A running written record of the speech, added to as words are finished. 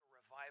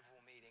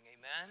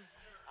Amen.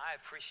 I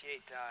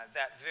appreciate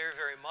that very,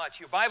 very much.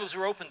 Your Bibles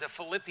are open to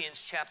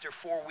Philippians chapter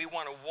 4. We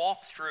want to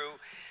walk through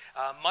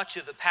much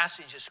of the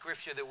passage of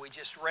Scripture that we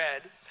just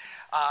read.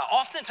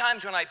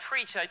 Oftentimes when I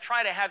preach, I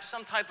try to have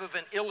some type of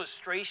an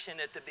illustration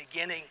at the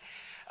beginning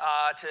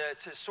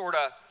to sort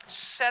of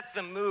set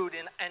the mood.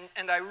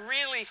 And I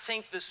really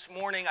think this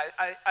morning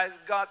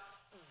I've got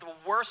the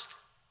worst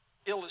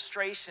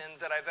illustration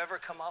that I've ever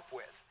come up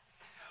with.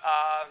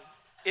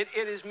 It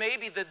is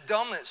maybe the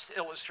dumbest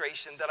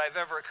illustration that I've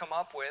ever come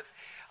up with,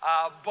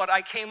 but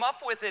I came up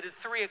with it at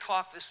 3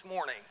 o'clock this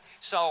morning,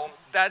 so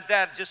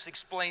that just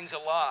explains a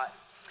lot.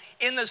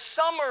 In the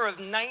summer of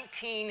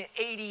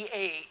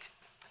 1988,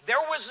 there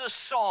was a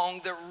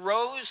song that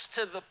rose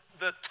to the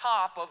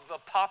top of the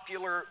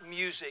popular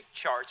music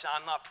charts.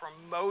 I'm not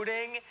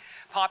promoting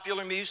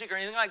popular music or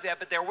anything like that,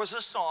 but there was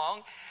a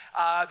song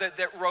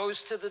that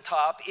rose to the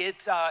top.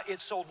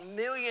 It sold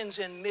millions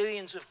and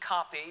millions of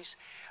copies,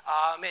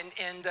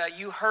 and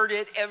you heard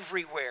it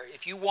everywhere.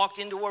 If you walked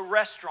into a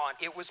restaurant,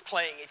 it was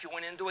playing. If you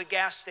went into a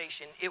gas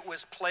station, it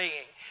was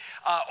playing.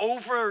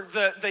 Over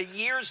the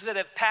years that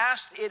have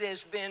passed, it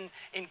has been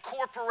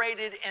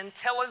incorporated in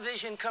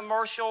television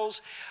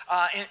commercials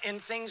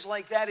and things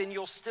like that, and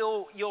you'll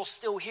still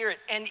hear it.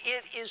 And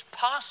it is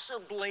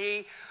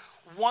possibly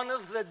one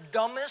of the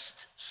dumbest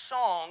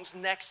songs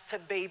next to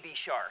Baby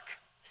Shark.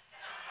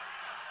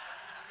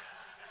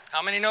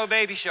 How many know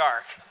Baby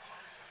Shark?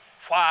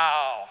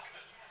 Wow.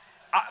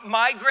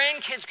 My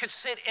grandkids could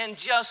sit and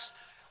just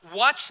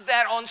watch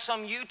that on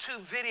some YouTube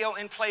video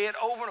and play it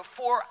over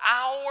for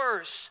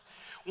hours.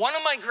 One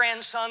of my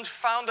grandsons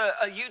found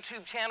a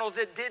YouTube channel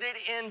that did it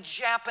in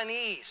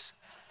Japanese,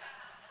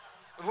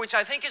 which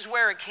I think is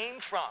where it came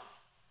from.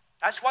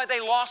 That's why they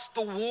lost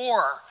the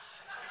war.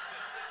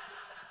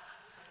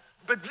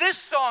 But this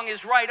song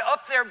is right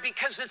up there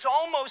because it's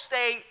almost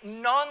a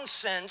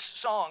nonsense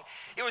song.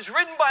 It was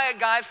written by a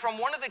guy from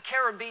one of the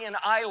Caribbean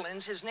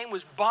islands. His name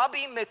was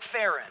Bobby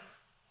McFerrin.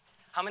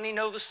 How many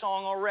know the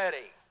song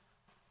already?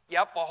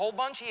 Yep, a whole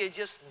bunch of you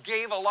just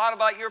gave a lot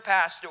about your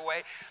past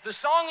away. The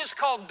song is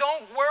called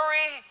Don't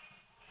Worry,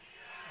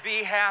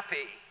 Be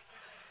Happy.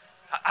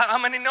 How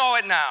many know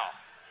it now?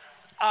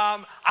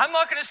 I'm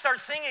not going to start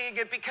singing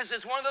it because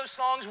it's one of those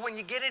songs when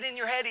you get it in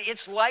your head,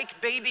 it's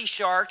like Baby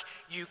Shark,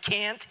 you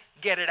can't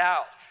get it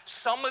out.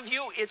 Some of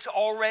you, it's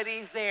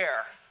already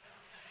there.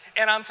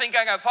 And I'm thinking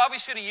I probably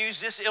should have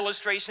used this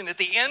illustration at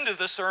the end of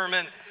the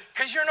sermon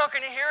because you're not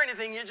going to hear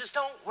anything. You just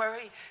don't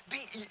worry.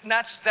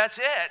 That's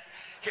it.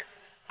 Here,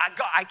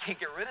 I can't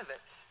get rid of it.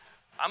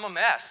 I'm a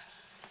mess.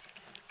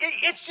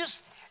 It's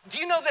just, do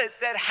you know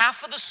that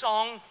half of the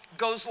song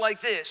goes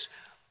like this?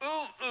 Ooh,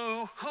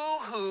 ooh, hoo,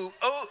 hoo,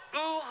 oh,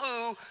 ooh,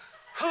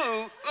 hoo,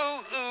 ooh,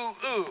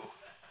 ooh, ooh.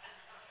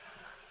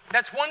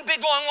 That's one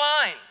big long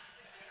line.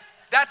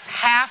 That's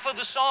half of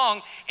the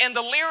song, and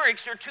the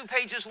lyrics are 2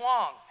 pages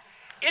long.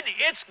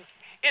 It's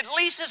at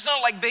least it's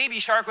not like Baby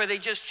Shark where they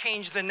just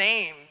change the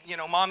name,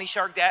 Mommy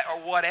Shark, Dad, or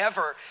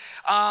whatever.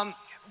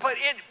 But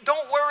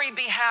don't worry,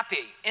 be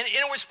happy. And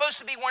it was supposed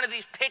to be one of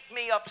these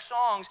pick-me-up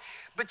songs,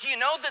 but do you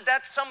know that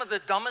that's some of the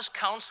dumbest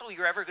counsel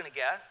you're ever going to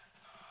get?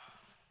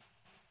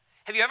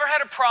 Have you ever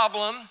had a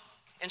problem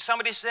and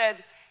somebody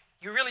said,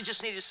 you really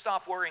just need to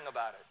stop worrying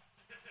about it?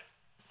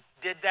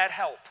 Did that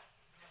help?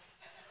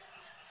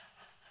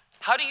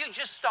 How do you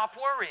just stop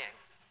worrying?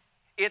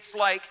 It's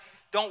like,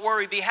 don't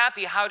worry, be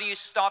happy. How do you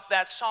stop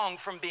that song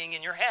from being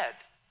in your head?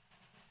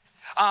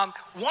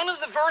 One of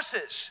the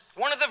verses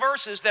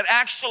that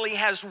actually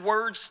has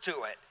words to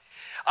it.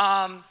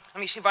 Let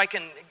me see if I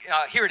can,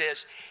 here it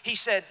is. He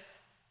said,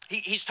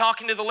 he's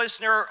talking to the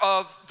listener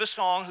of the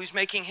song who's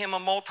making him a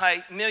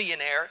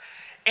multi-millionaire.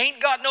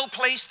 Ain't got no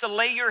place to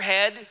lay your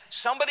head.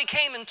 Somebody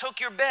came and took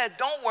your bed.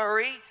 Don't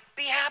worry,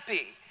 be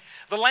happy.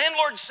 The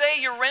landlord say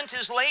your rent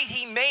is late.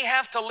 He may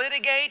have to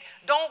litigate.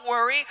 Don't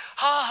worry.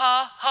 Ha,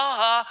 ha, ha,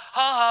 ha,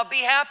 ha, ha. Be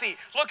happy.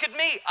 Look at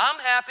me. I'm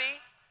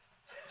happy.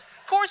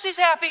 Of course he's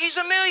happy. He's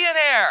a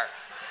millionaire.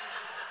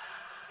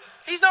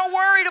 He's not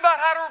worried about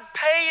how to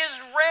pay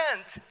his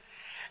rent.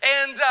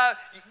 And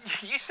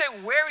you say,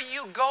 where are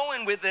you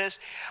going with this?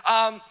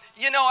 I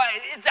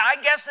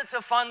guess it's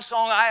a fun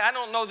song. I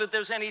don't know that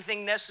there's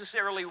anything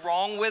necessarily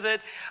wrong with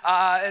it,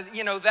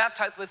 that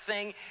type of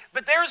thing.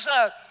 But there's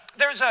a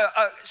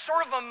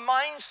sort of a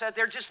mindset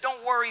there, just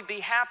don't worry, be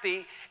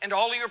happy, and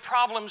all of your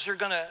problems are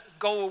going to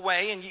go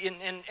away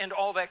and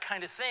all that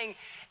kind of thing.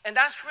 And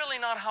that's really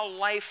not how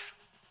life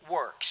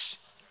works.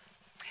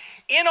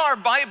 In our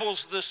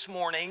Bibles this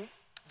morning,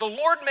 the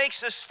Lord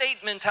makes a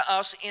statement to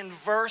us in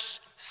verse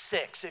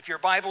 6. If your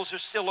Bibles are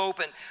still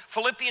open,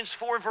 Philippians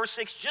 4, verse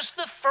 6, just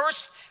the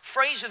first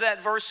phrase of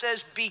that verse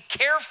says, be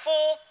careful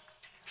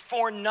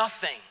for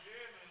nothing.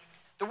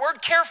 The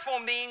word careful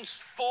means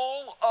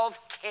full of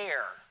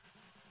care.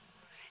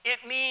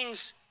 It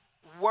means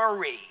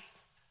worry.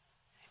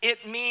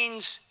 It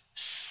means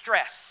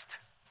stressed.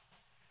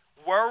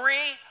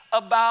 Worry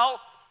about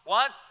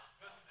what?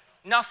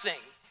 Nothing.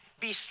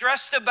 Be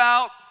stressed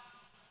about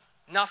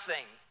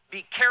nothing.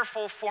 Be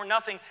careful for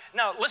nothing.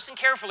 Now, listen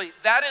carefully.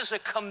 That is a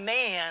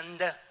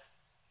command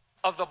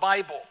of the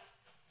Bible.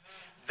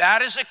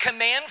 That is a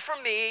command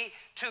from me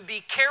to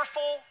be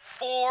careful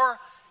for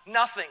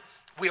nothing.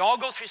 We all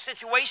go through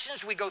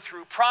situations, we go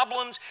through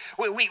problems.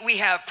 We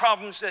have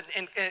problems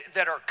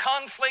that are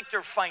conflict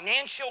or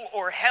financial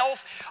or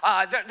health.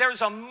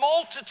 There's a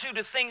multitude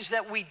of things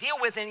that we deal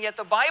with, and yet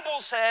the Bible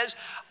says,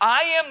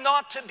 I am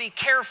not to be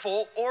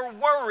careful or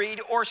worried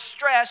or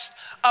stressed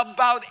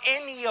about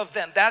any of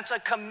them. That's a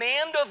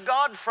command of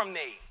God from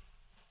me.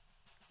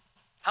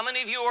 How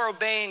many of you are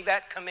obeying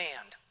that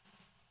command?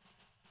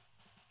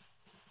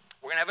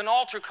 We're going to have an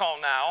altar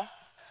call now.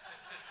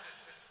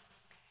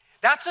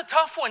 That's a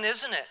tough one,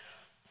 isn't it?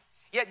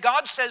 Yet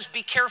God says,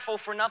 be careful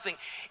for nothing.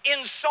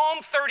 In Psalm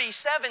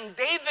 37,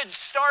 David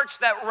starts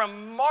that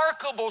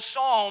remarkable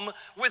psalm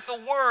with the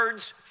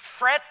words,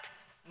 fret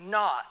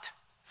not.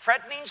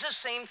 Fret means the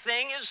same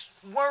thing as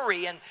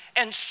worry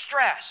and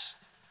stress.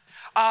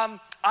 I'm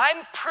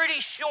pretty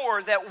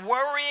sure that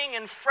worrying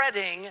and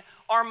fretting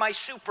are my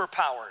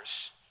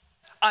superpowers.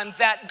 I'm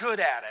that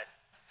good at it.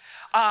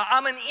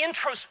 I'm an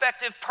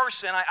introspective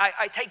person.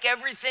 I take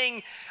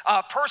everything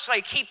personally.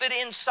 I keep it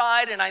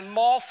inside and I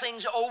mull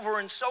things over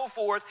and so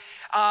forth.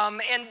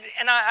 And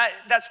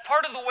that's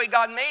part of the way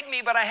God made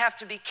me, but I have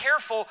to be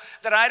careful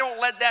that I don't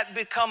let that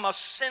become a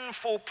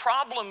sinful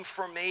problem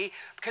for me,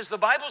 because the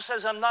Bible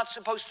says I'm not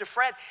supposed to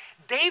fret.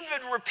 David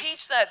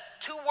repeats that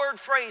two-word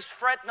phrase,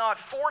 fret not,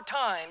 4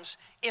 times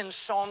in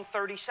Psalm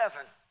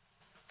 37.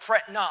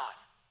 Fret not.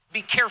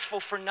 Be careful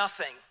for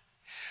nothing.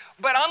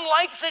 But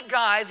unlike the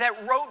guy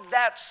that wrote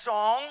that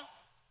song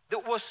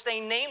that will stay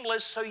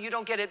nameless so you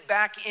don't get it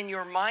back in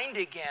your mind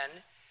again,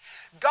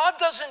 God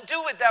doesn't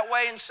do it that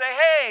way and say,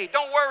 hey,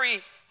 don't worry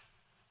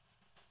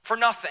for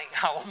nothing.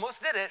 I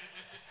almost did it.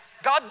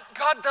 God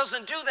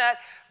doesn't do that,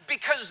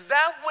 because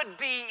that would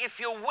be,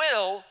 if you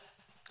will,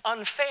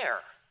 unfair.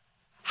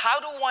 How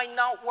do I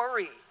not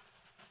worry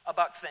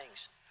about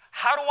things?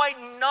 How do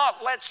I not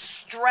let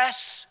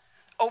stress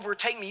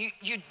overtake me?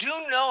 You do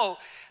know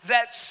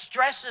that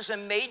stress is a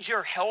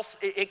major health,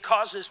 it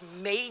causes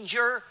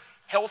major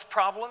health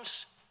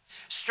problems.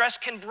 Stress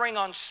can bring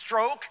on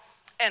stroke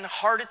and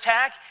heart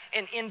attack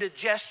and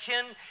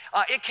indigestion.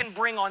 It can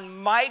bring on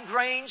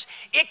migraines.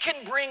 It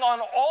can bring on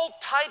all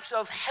types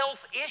of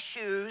health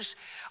issues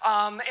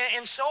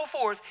and so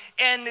forth.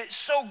 And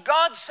so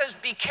God says,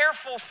 be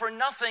careful for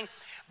nothing.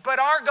 But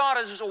our God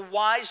is a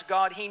wise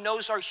God. He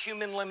knows our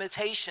human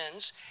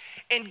limitations.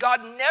 And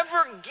God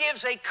never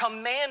gives a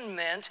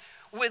commandment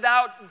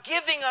without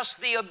giving us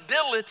the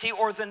ability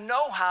or the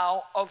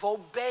know-how of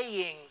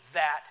obeying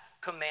that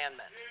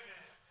commandment.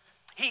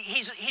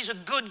 He's a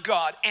good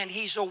God, and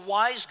he's a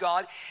wise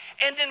God.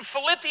 And in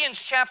Philippians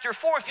chapter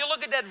 4, if you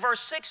look at that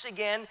verse 6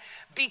 again,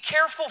 be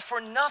careful for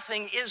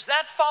nothing, is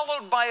that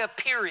followed by a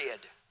period?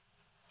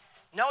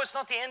 No, it's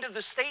not the end of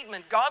the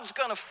statement. God's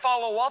going to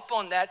follow up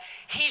on that.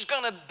 He's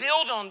going to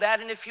build on that.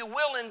 And if you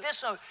will, in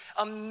this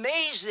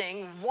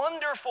amazing,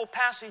 wonderful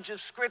passage of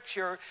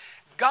Scripture,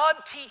 God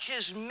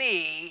teaches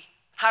me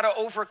how to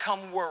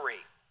overcome worry.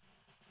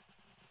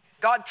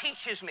 God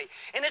teaches me.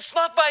 And it's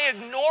not by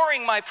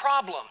ignoring my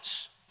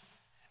problems.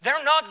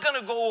 They're not going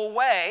to go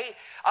away.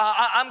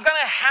 I'm going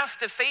to have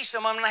to face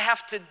them. I'm going to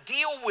have to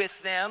deal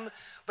with them.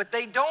 But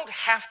they don't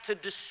have to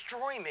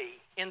destroy me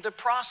in the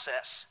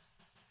process.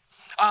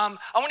 I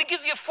want to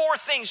give you 4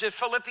 things that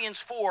Philippians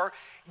 4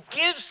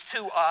 gives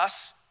to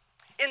us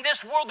in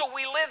this world that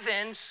we live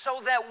in,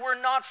 so that we're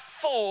not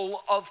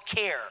full of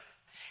care.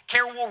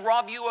 Care will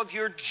rob you of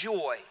your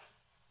joy.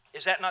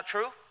 Is that not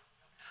true?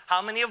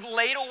 How many have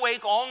laid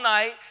awake all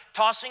night,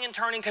 tossing and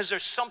turning because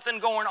there's something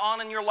going on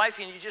in your life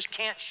and you just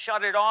can't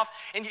shut it off?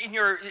 And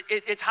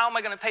it's how am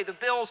I going to pay the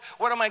bills?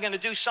 What am I going to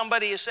do?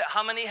 Somebody is,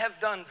 how many have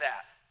done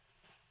that?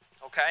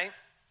 Okay?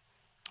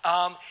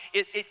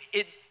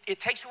 It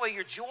takes away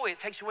your joy. It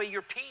takes away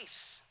your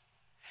peace.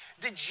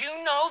 Did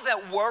you know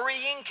that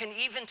worrying can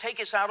even take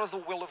us out of the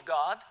will of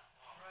God?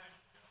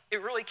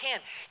 It really can.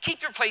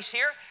 Keep your place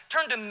here.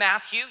 Turn to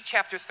Matthew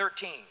chapter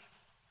 13.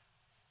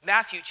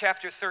 Matthew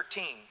chapter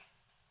 13.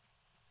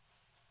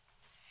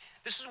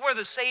 This is where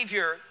the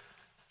Savior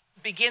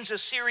begins a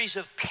series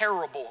of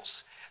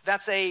parables.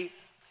 That's an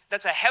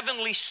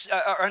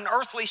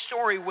earthly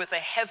story with a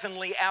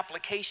heavenly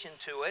application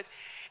to it.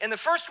 And the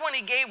first one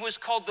he gave was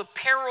called the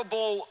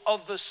parable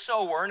of the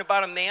sower, and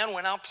about a man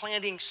went out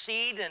planting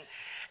seed,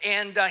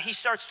 and he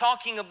starts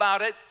talking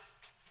about it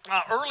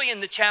early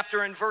in the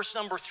chapter in verse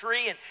number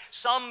 3. And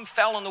some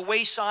fell on the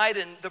wayside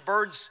and the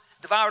birds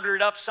devoured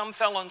it up. Some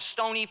fell on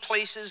stony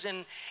places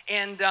and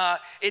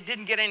it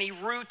didn't get any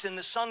root, and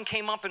the sun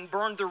came up and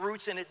burned the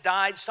roots and it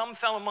died. Some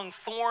fell among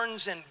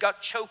thorns and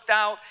got choked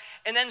out.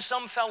 And then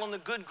some fell on the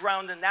good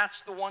ground, and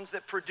that's the ones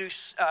that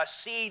produce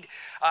seed,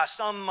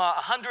 some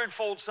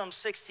 100-fold, some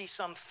 60,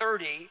 some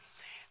 30.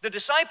 The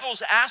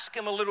disciples asked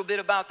him a little bit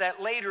about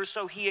that later,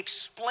 so he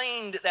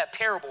explained that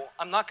parable.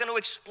 I'm not going to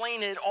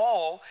explain it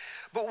all,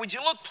 but would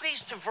you look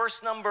please to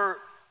verse number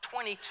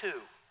 22.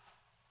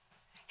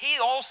 He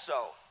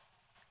also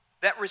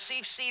that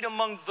received seed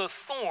among the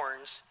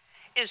thorns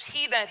is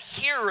he that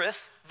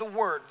heareth the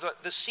word.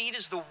 The seed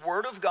is the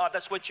word of God.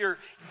 That's what you're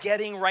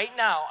getting right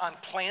now. I'm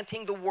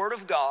planting the word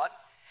of God.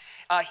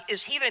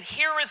 Is he that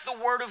heareth the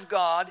word of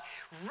God.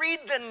 Read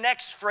the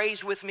next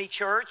phrase with me,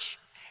 church.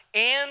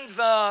 And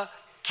the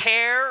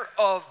care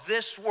of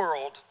this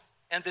world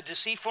and the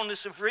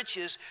deceitfulness of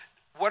riches.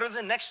 What are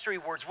the next three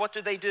words? What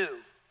do?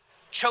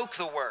 Choke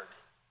the word.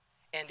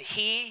 And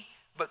he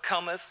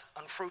becometh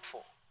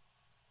unfruitful.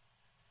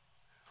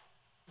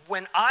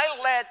 When I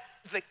let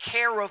the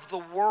care of the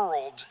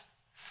world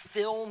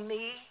fill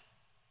me,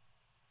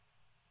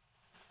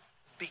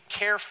 be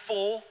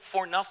careful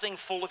for nothing,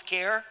 full of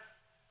care.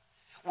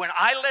 When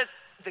I let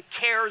the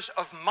cares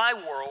of my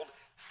world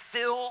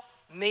fill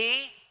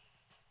me,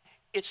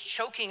 it's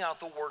choking out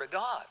the word of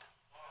God.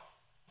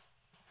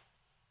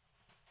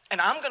 And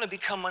I'm going to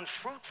become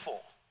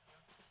unfruitful.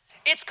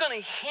 It's going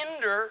to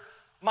hinder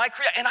my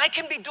creation. And I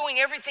can be doing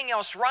everything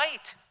else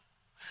right.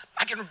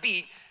 I can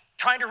be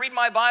trying to read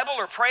my Bible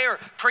or pray or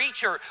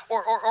preach or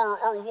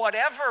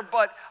whatever,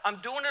 but I'm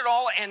doing it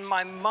all and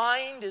my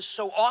mind is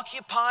so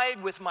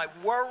occupied with my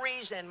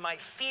worries and my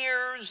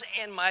fears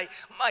and my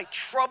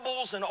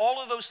troubles and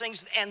all of those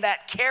things, and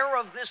that care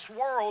of this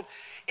world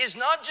is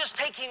not just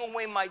taking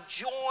away my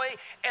joy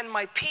and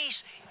my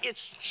peace,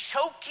 it's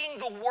choking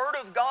the word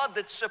of God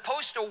that's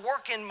supposed to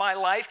work in my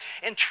life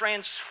and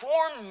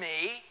transform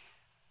me,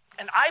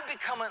 and I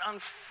become an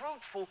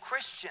unfruitful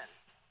Christian.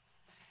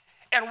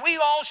 And we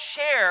all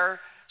share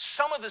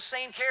some of the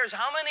same cares.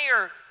 How many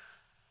are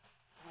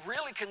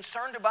really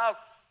concerned about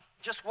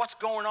just what's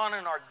going on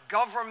in our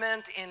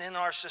government and in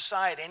our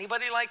society?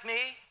 Anybody like me?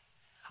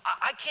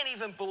 I can't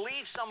even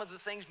believe some of the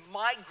things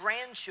my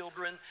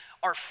grandchildren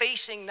are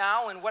facing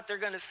now and what they're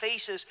going to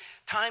face as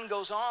time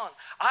goes on.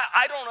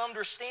 I don't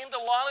understand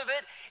a lot of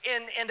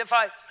it. And if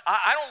I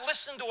don't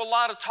listen to a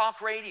lot of talk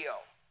radio,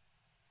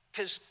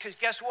 because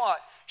guess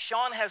what?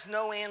 Sean has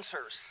no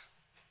answers.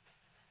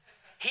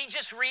 He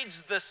just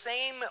reads the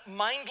same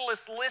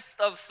mindless list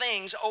of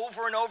things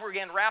over and over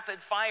again, rapid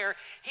fire.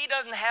 He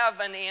doesn't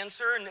have an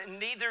answer, and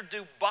neither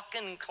do Buck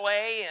and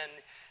Clay and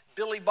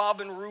Billy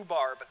Bob and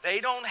Rhubarb. They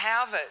don't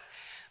have it.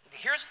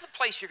 Here's the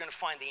place you're going to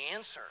find the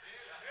answer.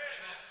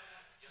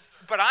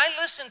 But I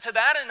listen to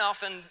that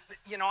enough, and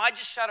I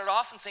just shut it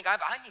off and think, I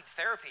need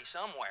therapy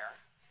somewhere.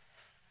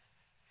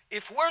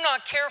 If we're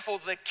not careful,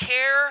 the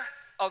care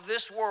of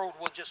this world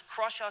will just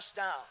crush us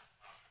down,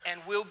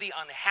 and we'll be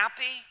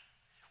unhappy.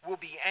 We'll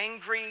be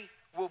angry,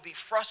 we'll be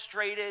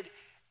frustrated,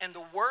 and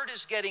the word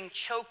is getting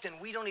choked and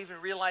we don't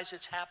even realize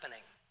it's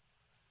happening.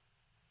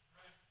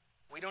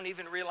 We don't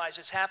even realize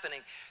it's happening.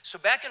 So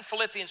back in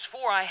Philippians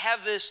 4, I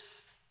have this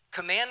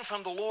command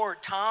from the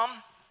Lord. Tom,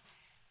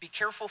 be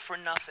careful for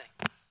nothing.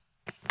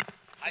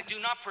 I do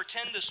not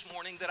pretend this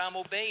morning that I'm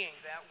obeying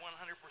that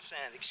 100%.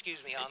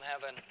 Excuse me, I'm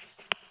having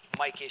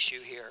a mic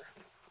issue here.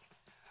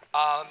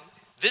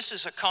 This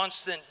is a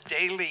constant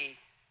daily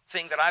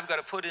thing that I've got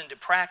to put into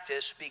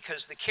practice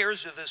because the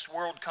cares of this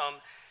world come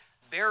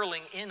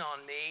barreling in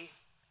on me.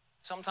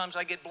 Sometimes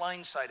I get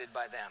blindsided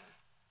by them.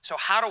 So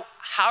how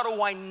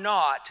do I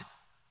not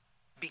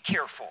be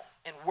careful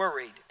and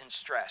worried and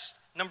stressed?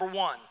 Number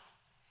one,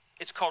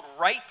 it's called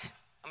right.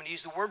 I'm going to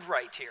use the word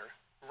right here.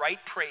 Right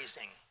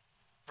praising.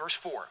 Verse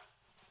 4.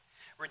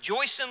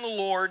 Rejoice in the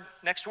Lord.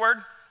 Next word.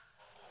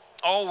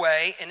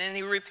 Always. And then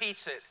he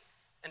repeats it.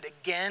 And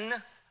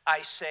again,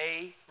 I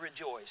say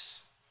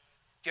rejoice.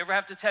 Do you ever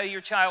have to tell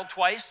your child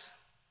twice?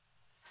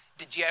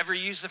 Did you ever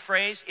use the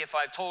phrase, if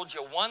I've told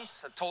you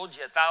once, I've told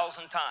you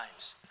 1,000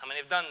 times? How many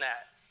have done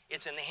that?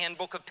 It's in the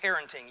handbook of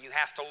parenting. You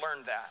have to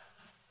learn that.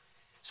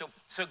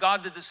 So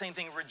God did the same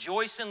thing.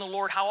 Rejoice in the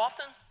Lord. How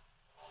often?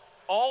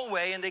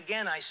 Always. And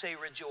again, I say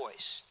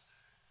rejoice.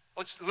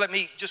 Let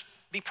me just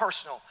be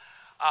personal.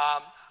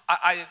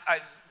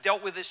 I've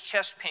dealt with this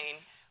chest pain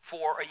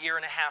for 1.5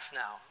 years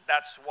now.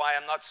 That's why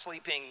I'm not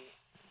sleeping,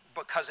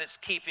 because it's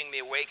keeping me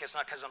awake. It's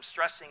not because I'm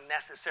stressing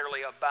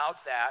necessarily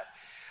about that.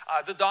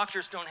 The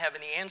doctors don't have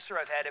any answer.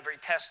 I've had every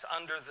test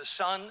under the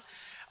sun.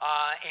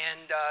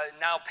 And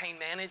now pain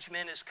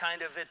management is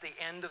kind of at the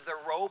end of the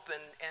rope,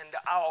 and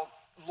I'll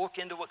look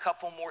into a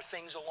couple more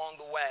things along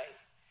the way.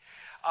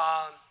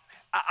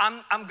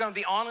 I'm going to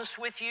be honest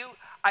with you.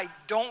 I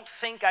don't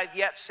think I've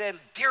yet said,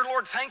 dear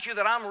Lord, thank you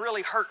that I'm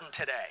really hurting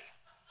today.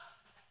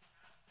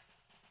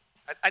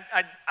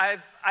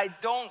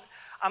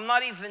 I'm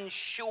not even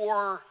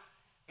sure.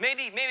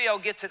 Maybe I'll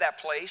get to that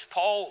place.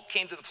 Paul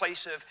came to the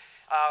place of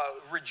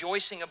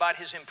rejoicing about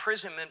his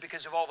imprisonment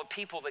because of all the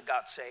people that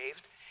got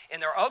saved.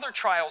 And there are other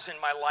trials in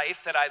my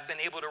life that I've been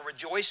able to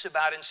rejoice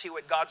about and see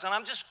what God's done.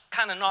 I'm just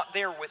kind of not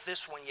there with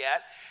this one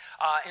yet,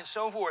 and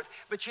so forth.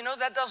 But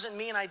that doesn't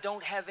mean I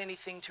don't have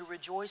anything to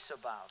rejoice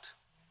about.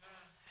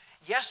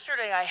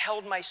 Yesterday, I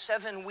held my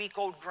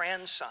 7-week-old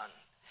grandson,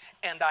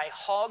 and I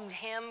hugged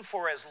him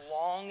for as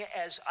long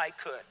as I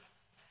could.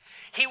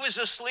 He was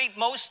asleep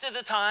most of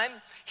the time.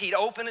 He'd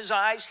open his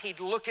eyes, he'd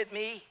look at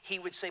me, he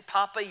would say,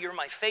 Papa, you're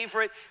my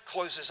favorite,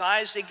 close his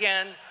eyes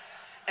again.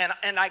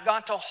 And I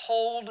got to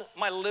hold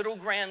my little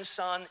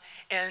grandson,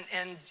 and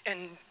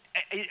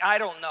I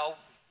don't know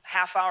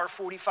half hour,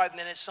 45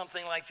 minutes,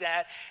 something like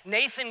that.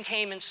 Nathan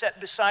came and sat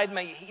beside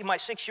me, my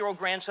 6-year-old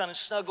grandson, and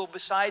snuggled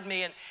beside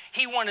me, and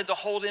he wanted to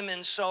hold him,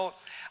 and so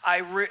I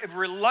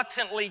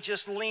reluctantly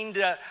just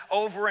leaned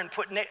over and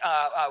put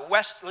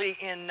Wesley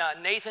in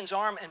Nathan's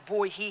arm, and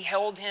boy, he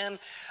held him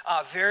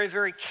very,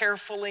 very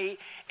carefully,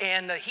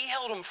 and he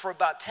held him for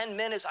about 10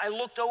 minutes. I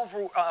looked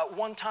over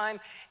one time,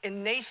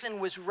 and Nathan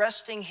was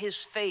resting his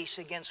face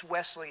against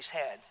Wesley's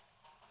head.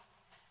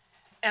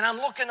 And I'm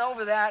looking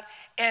over that,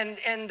 and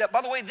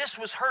by the way, this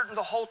was hurting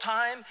the whole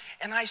time.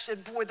 And I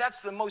said, boy, that's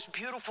the most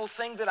beautiful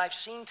thing that I've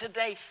seen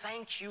today.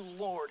 Thank you,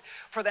 Lord,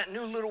 for that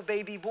new little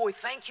baby boy.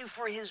 Thank you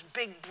for his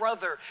big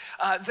brother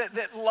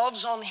that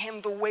loves on him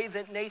the way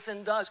that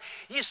Nathan does.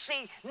 You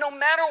see, no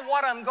matter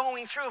what I'm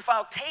going through, if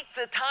I'll take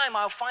the time,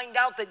 I'll find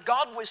out that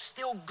God was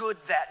still good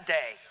that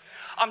day.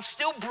 I'm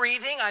still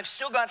breathing, I've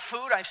still got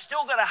food, I've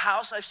still got a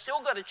house, I've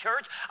still got a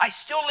church, I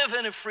still live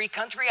in a free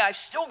country, I've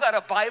still got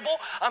a Bible,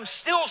 I'm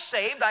still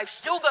saved, I've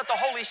still got the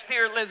Holy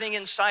Spirit living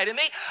inside of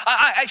me,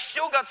 I've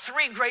still got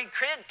 3 great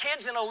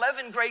kids and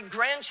 11 great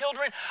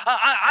grandchildren.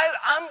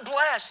 I'm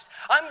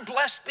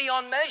blessed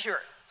beyond measure.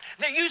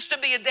 There used to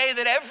be a day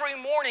that every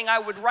morning I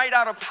would write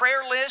out a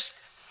prayer list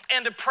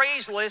and a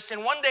praise list,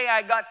 and one day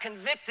I got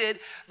convicted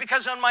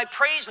because on my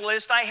praise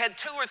list I had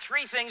 2 or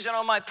 3 things, and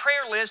on my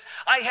prayer list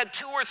I had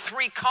 2 or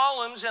 3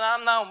 columns, and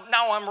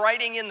I'm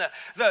writing in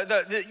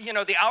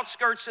the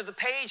outskirts of the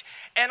page,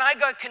 and I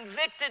got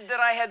convicted that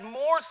I had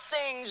more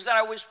things that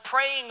I was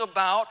praying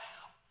about,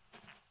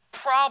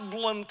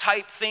 problem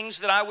type things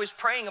that I was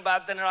praying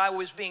about than I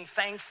was being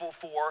thankful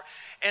for,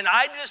 and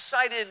I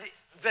decided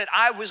that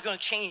I was going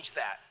to change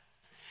that.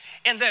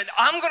 And that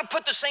I'm going to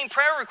put the same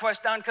prayer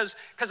request down because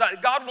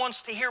God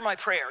wants to hear my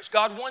prayers.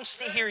 God wants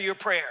to hear your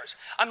prayers.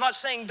 I'm not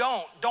saying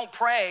don't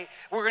pray.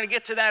 We're going to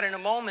get to that in a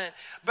moment.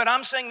 But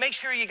I'm saying make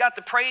sure you got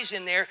the praise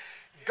in there.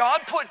 God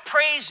put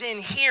praise in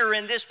here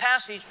in this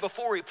passage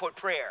before he put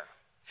prayer.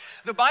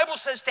 The Bible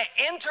says to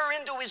enter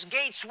into his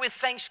gates with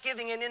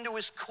thanksgiving and into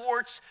his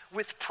courts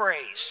with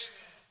praise.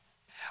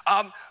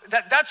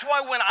 That's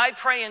why when I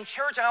pray in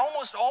church, I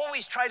almost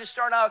always try to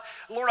start out,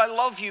 Lord, I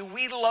love you.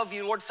 We love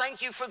you. Lord,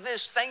 thank you for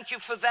this. Thank you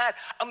for that.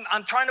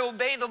 I'm trying to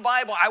obey the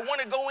Bible. I want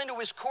to go into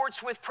his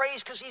courts with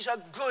praise because he's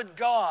a good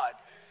God.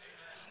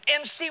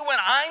 And see, when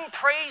I'm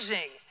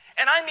praising,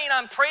 and I mean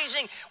I'm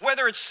praising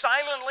whether it's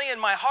silently in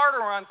my heart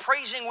or I'm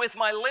praising with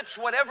my lips,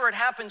 whatever it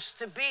happens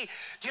to be.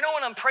 Do you know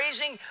when I'm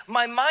praising,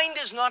 my mind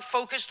is not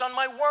focused on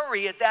my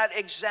worry at that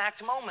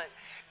exact moment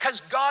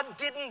because God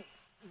didn't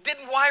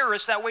wire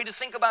us that way to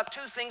think about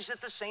 2 things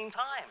at the same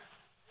time.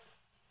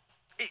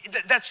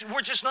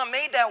 We're just not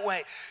made that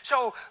way.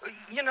 So,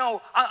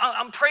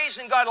 I'm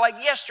praising God. Like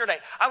yesterday,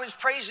 I was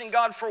praising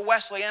God for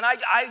Wesley, and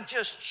I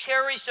just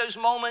cherished those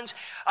moments.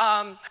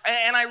 And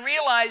I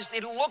realized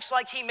it looks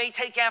like he may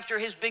take after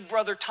his big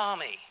brother,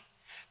 Tommy.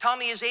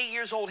 Tommy is 8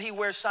 years old. He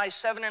wears size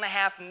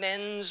 7.5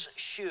 men's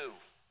shoe.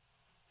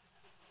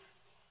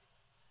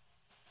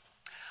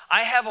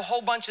 I have a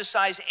whole bunch of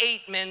size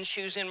 8 men's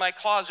shoes in my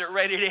closet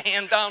ready to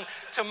hand down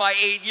to my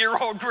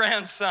 8-year-old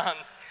grandson.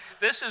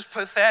 This is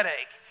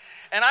pathetic.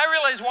 And I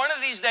realize one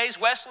of these days,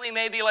 Wesley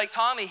may be like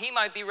Tommy. He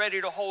might be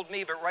ready to hold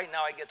me, but right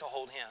now I get to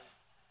hold him.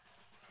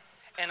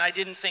 And I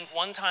didn't think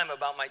one time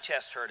about my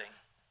chest hurting.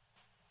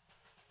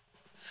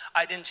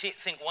 I didn't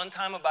think one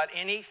time about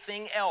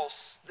anything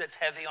else that's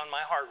heavy on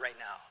my heart right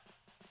now.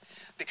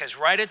 Because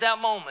right at that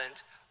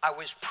moment, I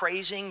was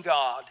praising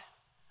God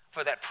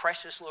for that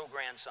precious little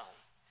grandson.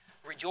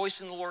 Rejoice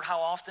in the Lord how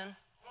often?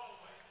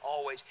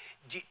 Always.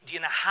 Do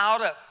you know how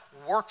to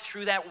work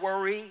through that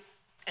worry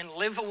and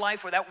live a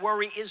life where that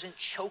worry isn't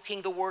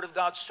choking the word of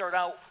God? Start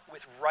out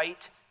with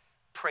right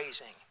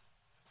praising.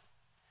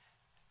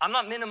 I'm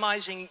not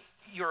minimizing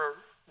your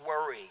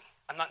worry.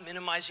 I'm not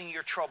minimizing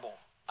your trouble.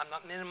 I'm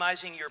not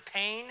minimizing your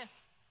pain,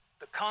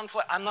 the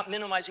conflict. I'm not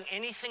minimizing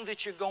anything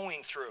that you're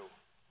going through.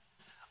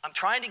 I'm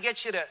trying to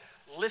get you to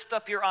lift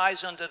up your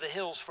eyes unto the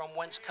hills from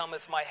whence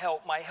cometh my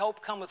help. My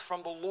help cometh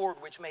from the Lord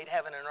which made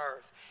heaven and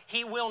earth.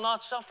 He will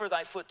not suffer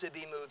thy foot to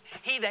be moved.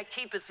 He that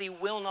keepeth thee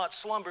will not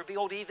slumber.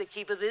 Behold, he that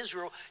keepeth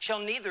Israel shall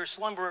neither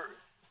slumber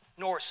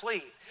nor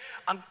sleep.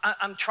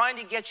 I'm trying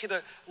to get you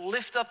to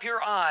lift up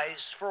your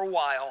eyes for a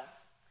while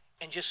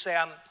and just say,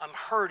 I'm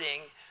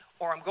hurting,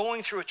 or I'm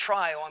going through a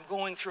trial, I'm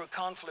going through a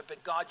conflict,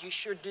 but God, you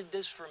sure did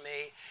this for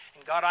me.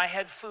 And God, I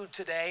had food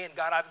today, and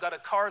God, I've got a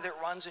car that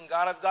runs, and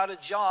God, I've got a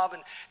job,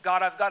 and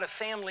God, I've got a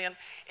family.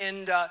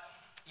 And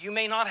you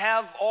may not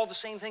have all the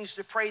same things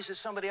to praise as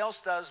somebody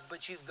else does,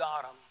 but you've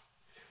got them.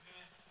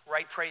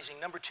 Right praising.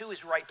 Number 2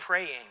 is right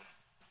praying.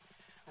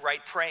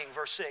 Right praying,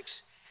 verse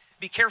 6.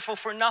 Be careful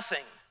for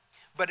nothing,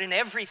 but in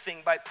everything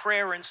by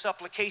prayer and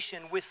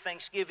supplication with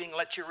thanksgiving,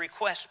 let your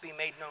requests be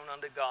made known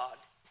unto God.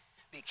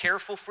 Be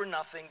careful for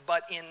nothing,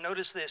 but in,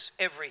 notice this,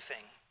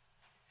 everything.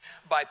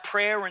 By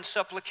prayer and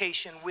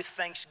supplication with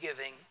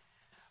thanksgiving,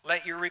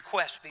 let your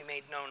requests be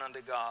made known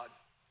unto God.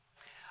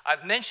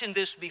 I've mentioned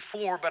this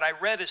before, but I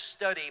read a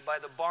study by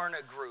the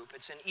Barna Group.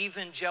 It's an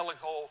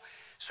evangelical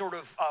sort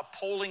of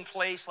polling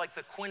place like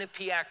the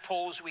Quinnipiac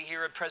polls we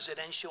hear at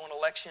presidential and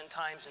election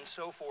times and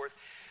so forth.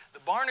 The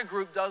Barna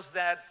Group does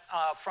that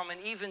from an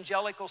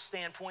evangelical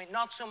standpoint,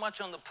 not so much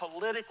on the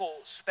political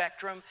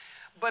spectrum,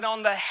 but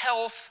on the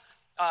health,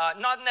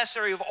 not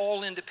necessarily of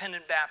all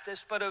independent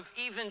Baptists, but of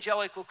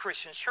evangelical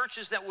Christians,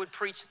 churches that would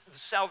preach the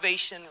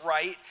salvation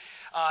right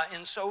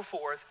and so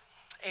forth.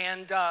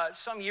 And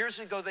some years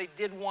ago, they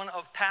did one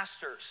of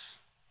pastors.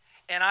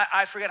 And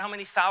I forget how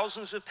many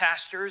thousands of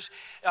pastors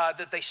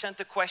that they sent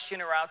the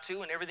questionnaire out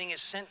to, and everything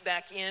is sent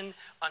back in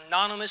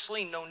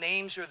anonymously. No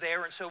names are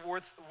there and so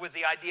forth, with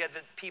the idea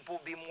that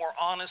people be more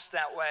honest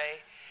that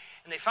way.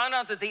 And they found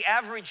out that the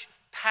average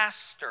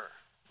pastor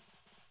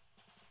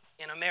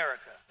in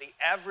America, the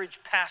average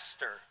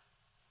pastor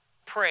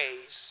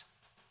prays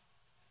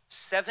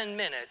 7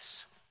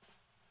 minutes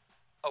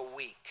a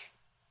week.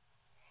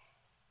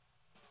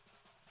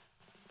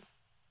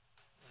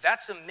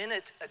 That's a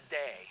minute a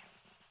day.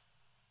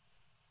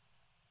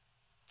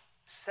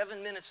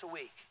 7 minutes a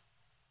week.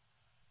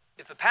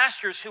 If the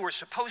pastors who are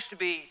supposed to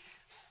be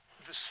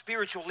the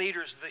spiritual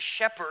leaders, the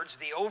shepherds,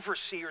 the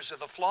overseers of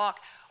the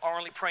flock are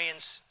only praying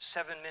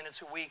 7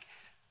 minutes a week,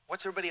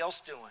 what's everybody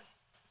else doing?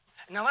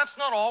 Now, that's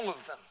not all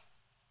of them.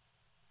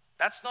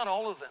 That's not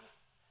all of them.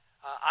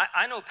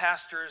 I know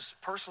pastors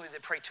personally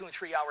that pray 2 and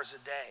 3 hours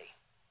a day.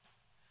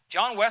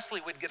 John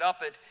Wesley would get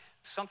up at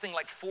something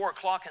like 4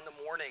 o'clock in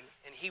the morning,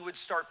 and he would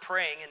start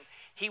praying, and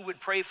he would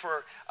pray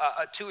for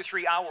 2 or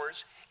 3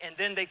 hours, and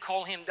then they'd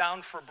call him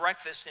down for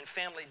breakfast and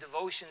family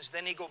devotions.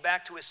 Then he'd go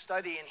back to his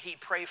study, and he'd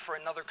pray for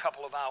another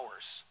couple of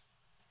hours.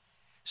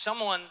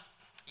 Someone,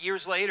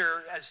 years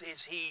later, as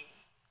he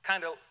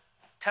kind of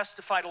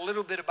testified a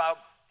little bit about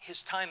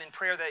his time in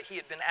prayer, that he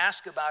had been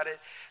asked about it,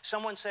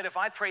 someone said, if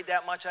I prayed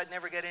that much, I'd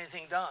never get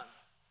anything done.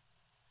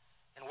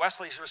 And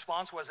Wesley's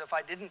response was, if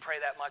I didn't pray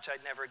that much,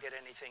 I'd never get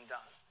anything done.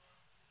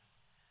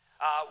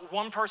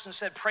 One person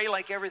said, pray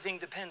like everything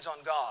depends on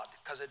God,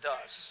 because it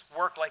does.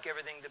 Work like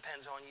everything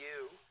depends on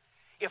you.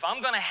 If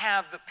I'm going to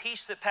have the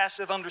peace that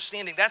passeth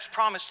understanding, that's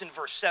promised in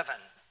verse 7.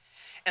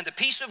 And the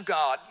peace of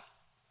God,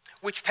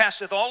 which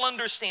passeth all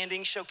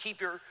understanding, shall keep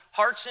your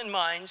hearts and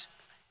minds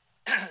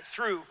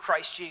through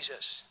Christ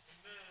Jesus.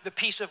 The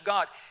peace of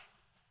God.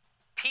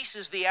 Peace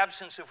is the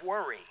absence of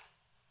worry.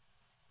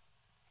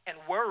 And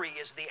worry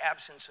is the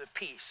absence of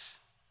peace.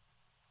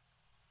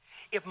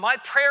 If my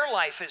prayer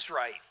life is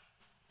right,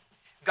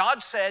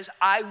 God says,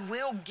 I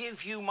will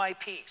give you my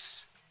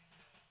peace.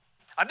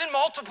 I've been in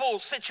multiple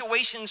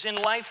situations in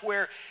life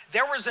where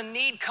there was a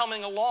need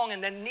coming along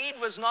and the need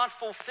was not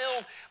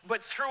fulfilled,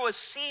 but through a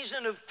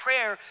season of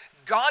prayer,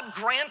 God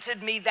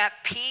granted me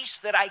that peace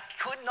that I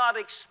could not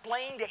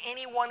explain to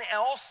anyone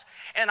else,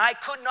 and I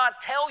could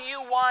not tell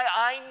you why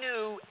I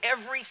knew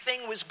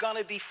everything was going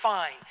to be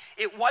fine.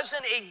 It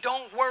wasn't a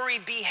don't worry,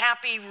 be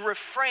happy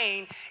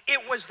refrain.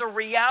 It was the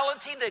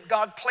reality that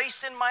God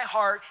placed in my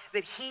heart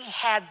that He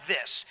had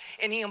this,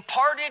 and He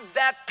imparted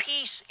that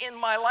peace in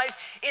my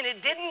life, and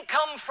it didn't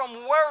come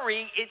from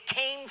worry, it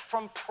came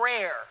from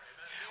prayer.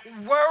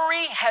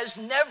 Worry has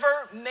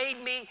never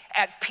made me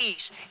at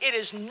peace. It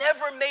has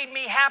never made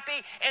me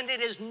happy, and it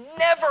has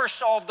never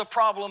solved the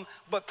problem,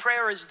 but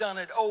prayer has done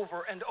it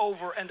over and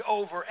over and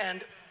over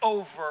and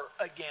over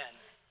again.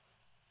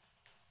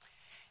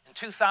 In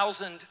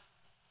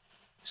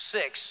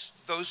 2006,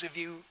 those of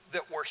you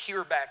that were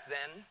here back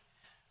then,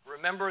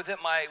 remember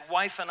that my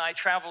wife and I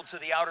traveled to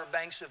the Outer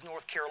Banks of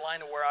North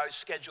Carolina where I was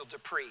scheduled to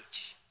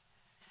preach.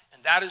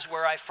 And that is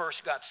where I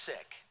first got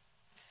sick.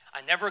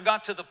 I never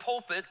got to the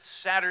pulpit.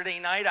 Saturday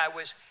night, I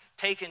was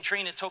taken.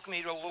 Trina took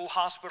me to a little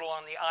hospital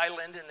on the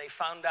island, and they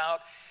found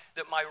out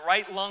that my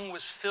right lung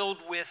was filled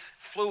with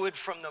fluid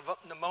from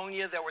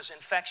pneumonia. There was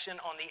infection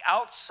on the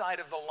outside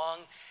of the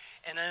lung,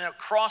 and then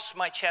across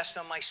my chest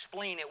on my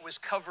spleen, it was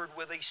covered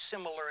with a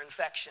similar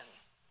infection.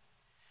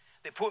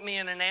 They put me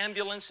in an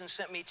ambulance and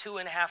sent me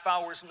 2.5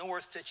 hours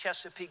north to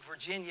Chesapeake,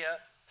 Virginia,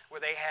 where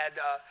they had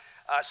a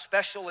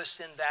specialist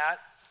in that.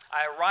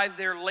 I arrived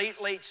there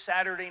late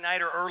Saturday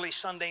night or early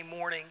Sunday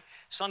morning.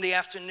 Sunday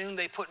afternoon,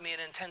 they put me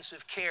in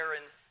intensive care,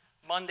 and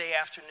Monday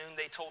afternoon,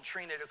 they told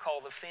Trina to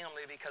call the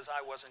family because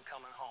I wasn't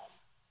coming home.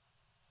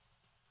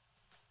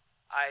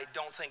 I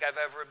don't think I've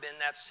ever been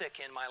that sick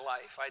in my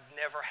life. I'd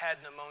never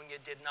had pneumonia,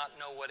 did not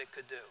know what it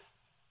could do.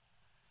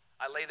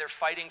 I lay there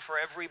fighting for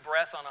every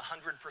breath on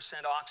 100%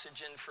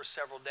 oxygen for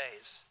several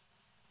days.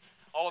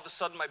 All of a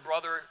sudden, my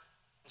brother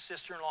and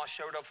sister-in-law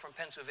showed up from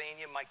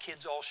Pennsylvania. My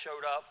kids all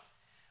showed up.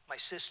 My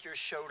sisters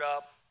showed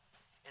up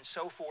and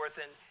so forth,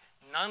 and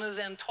none of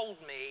them told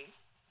me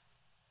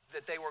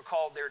that they were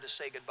called there to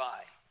say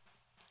goodbye.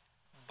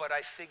 But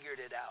I figured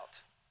it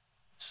out.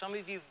 Some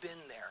of you have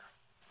been there.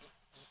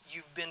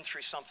 You've been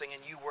through something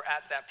and you were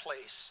at that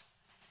place.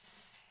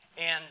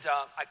 And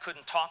I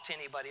couldn't talk to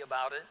anybody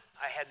about it.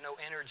 I had no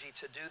energy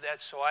to do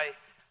that, so I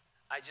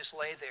just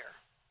lay there.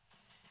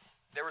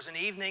 There was an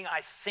evening, I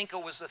think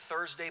it was a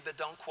Thursday, but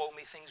don't quote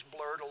me, things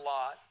blurred a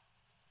lot.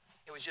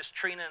 It was just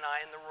Trina and I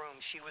in the room.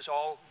 She was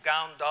all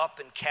gowned up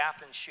in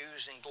cap and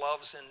shoes and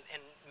gloves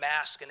and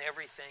mask and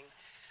everything.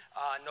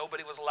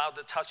 Nobody was allowed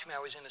to touch me.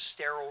 I was in a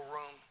sterile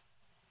room.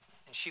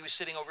 And she was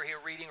sitting over here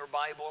reading her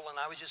Bible, and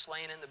I was just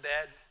laying in the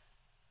bed.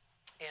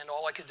 And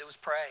all I could do was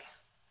pray.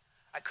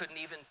 I couldn't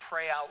even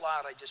pray out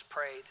loud. I just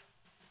prayed.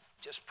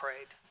 Just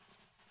prayed.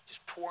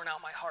 Just pouring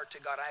out my heart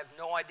to God. I have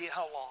no idea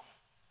how long.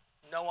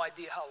 No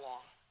idea how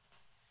long.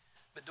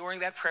 But during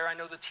that prayer, I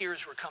know the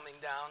tears were coming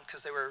down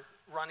because they were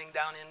running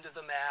down into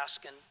the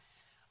mask, and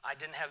I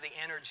didn't have the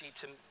energy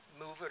to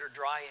move it or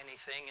dry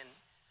anything. And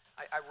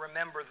I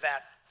remember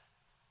that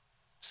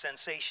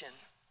sensation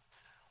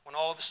when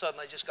all of a sudden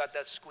I just got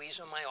that squeeze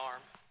on my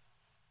arm,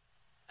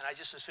 and I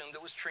just assumed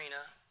it was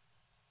Trina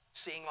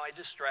seeing my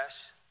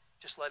distress,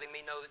 just letting me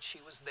know that she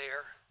was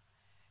there.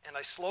 And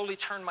I slowly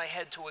turned my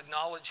head to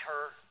acknowledge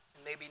her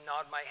and maybe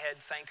nod my head,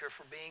 thank her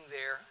for being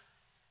there.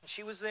 And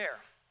she was there,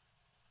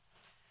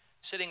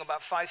 sitting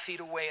about 5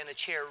 feet away in a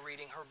chair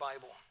reading her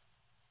Bible.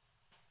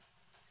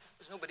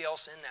 There's nobody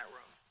else in that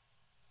room.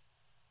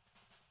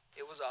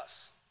 It was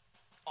us.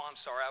 Oh, I'm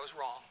sorry, I was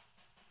wrong.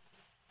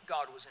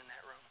 God was in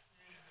that room.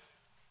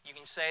 You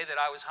can say that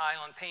I was high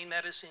on pain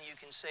medicine. You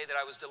can say that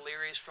I was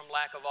delirious from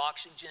lack of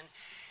oxygen.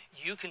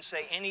 You can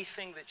say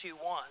anything that you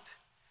want.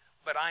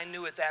 But I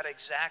knew at that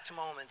exact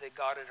moment that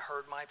God had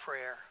heard my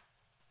prayer.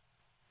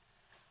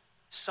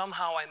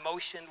 Somehow I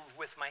motioned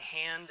with my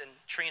hand, and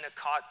Trina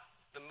caught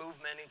the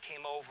movement and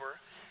came over,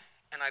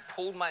 and I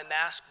pulled my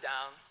mask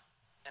down,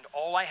 and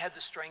all I had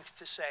the strength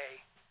to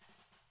say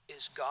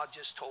is, God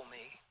just told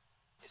me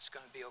it's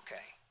going to be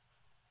okay.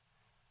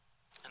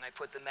 And I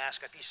put the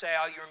mask up. You say,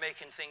 oh, you're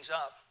making things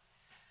up.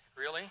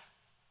 Really?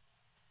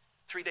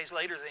 3 days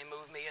later, they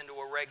moved me into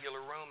a regular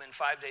room, and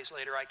 5 days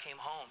later, I came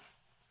home.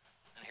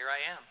 And here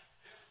I am.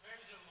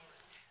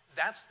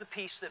 That's the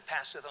peace that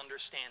passeth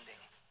understanding.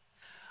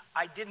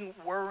 I didn't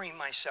worry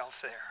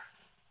myself there.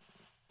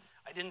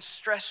 I didn't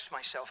stress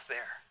myself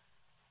there.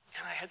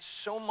 And I had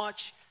so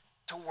much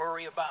to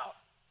worry about.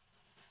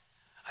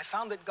 I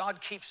found that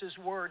God keeps his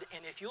word,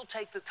 and if you'll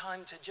take the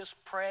time to just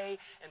pray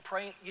and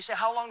pray, you say,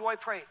 how long do I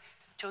pray?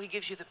 Till he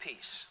gives you the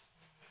peace,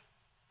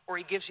 or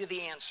he gives you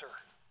the answer,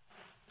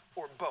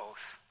 or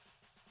both.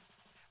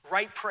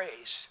 Right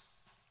praise,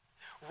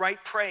 right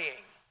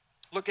praying.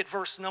 Look at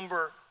verse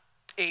number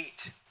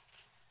 8.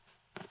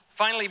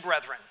 Finally,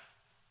 brethren,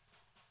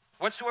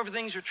 whatsoever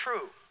things are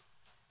true,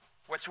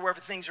 whatsoever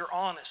things are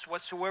honest,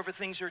 whatsoever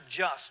things are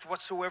just,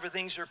 whatsoever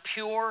things are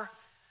pure,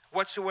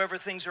 whatsoever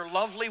things are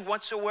lovely,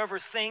 whatsoever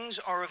things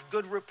are of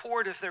good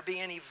report, if there be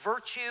any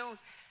virtue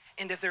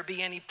and if there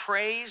be any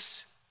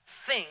praise,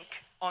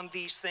 think on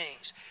these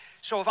things.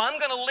 So if I'm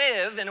going to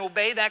live and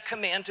obey that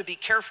command to be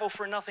careful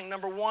for nothing,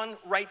 number 1,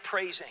 right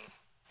praising.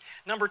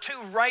 Number 2,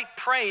 right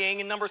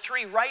praying. And number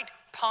 3, right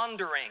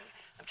pondering.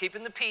 I'm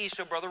keeping the peace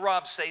so Brother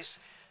Rob stays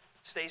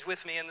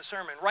with me in the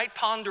sermon. Right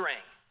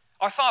pondering.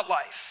 Our thought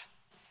life.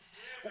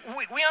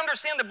 We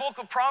understand the book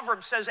of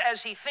Proverbs says,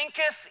 as he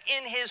thinketh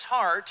in his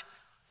heart,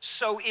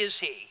 so is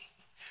he.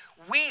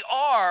 We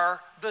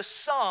are the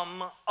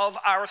sum of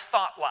our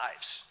thought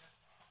lives.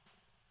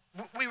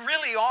 We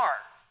really are.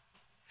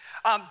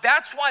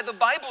 That's why the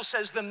Bible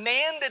says the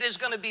man that is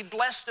going to be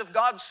blessed of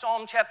God,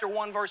 Psalm chapter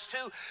 1, verse 2,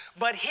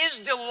 but his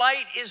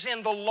delight is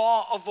in the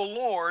law of the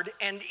Lord,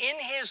 and in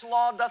his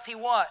law doth he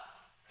what?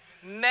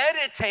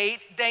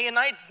 Meditate day and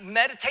night.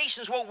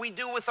 Meditation is what we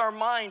do with our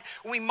mind.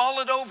 We mull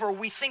it over.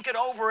 We think it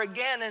over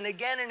again and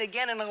again and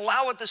again and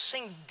allow it to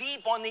sink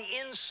deep on the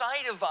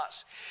inside of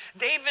us.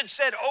 David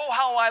said, oh,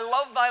 how I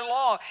love thy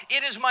law.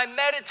 It is my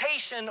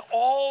meditation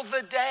all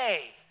the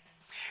day.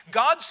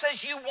 God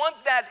says you want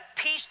that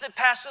peace that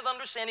passeth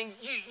understanding.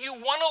 You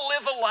want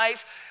to live a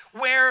life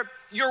where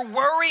your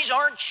worries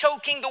aren't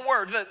choking the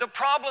word. The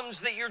problems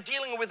that you're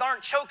dealing with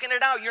aren't choking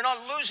it out. You're not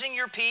losing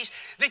your peace.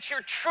 That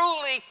you're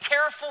truly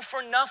careful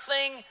for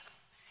nothing.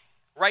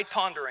 Right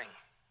pondering.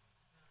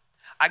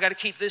 I got to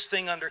keep this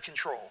thing under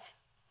control.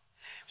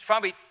 It was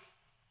probably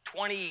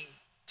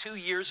 22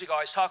 years ago.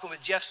 I was talking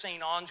with Jeff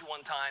St. Onge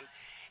one time.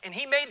 And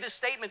he made this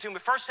statement to me. The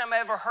first time I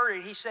ever heard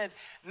it, he said,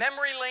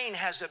 Memory Lane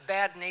has a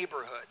bad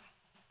neighborhood.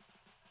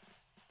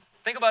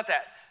 Think about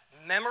that.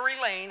 Memory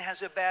Lane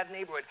has a bad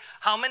neighborhood.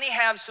 How many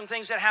have some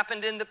things that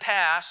happened in the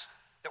past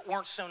that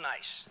weren't so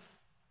nice?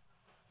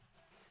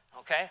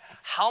 Okay?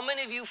 How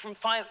many of you from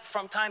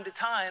time to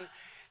time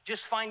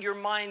just find your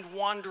mind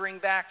wandering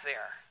back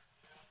there?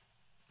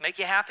 Make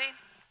you happy?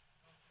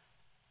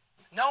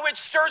 No, it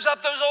stirs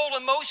up those old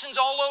emotions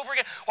all over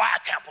again. Well, I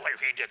can't believe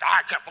he did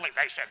that. I can't believe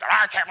they said that.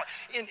 I can't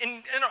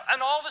believe.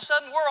 And all of a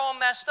sudden, we're all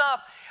messed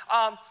up.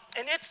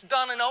 And it's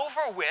done and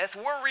over with.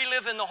 We're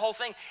reliving the whole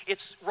thing.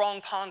 It's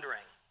wrong pondering.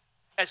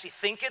 As he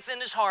thinketh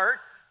in his heart,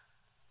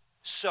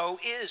 so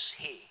is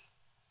he.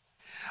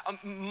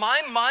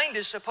 My mind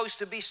is supposed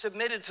to be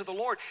submitted to the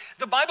Lord.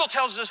 The Bible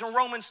tells us in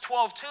Romans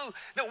 12:2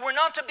 that we're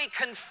not to be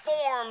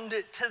conformed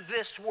to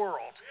this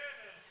world,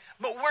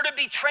 but we're to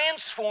be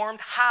transformed.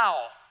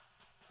 How?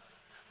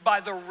 By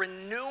the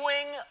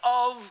renewing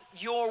of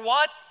your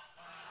what?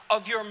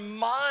 Of your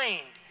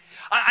mind.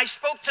 I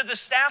spoke to the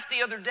staff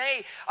the other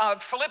day.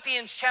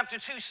 Philippians chapter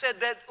 2 said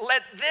that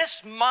let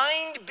this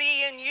mind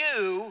be in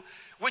you,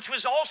 which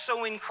was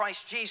also in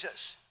Christ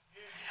Jesus.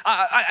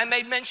 I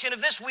made mention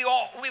of this. We've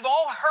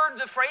all heard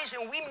the phrase,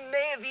 and we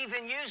may have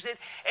even used it.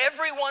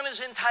 Everyone is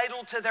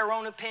entitled to their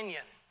own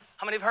opinion.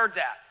 How many have heard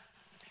that?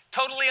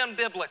 Totally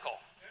unbiblical.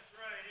 That's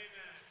right,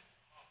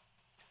 amen.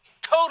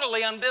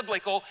 Totally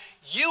unbiblical.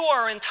 You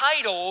are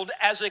entitled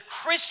as a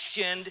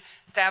Christian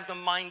to have the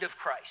mind of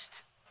Christ.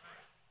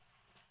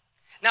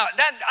 Now,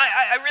 that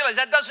I realize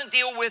that doesn't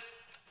deal with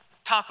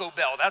Taco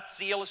Bell. That's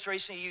the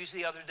illustration you used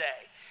the other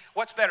day.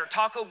 What's better,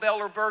 Taco Bell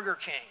or Burger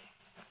King?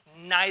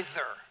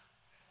 Neither.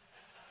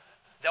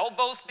 They'll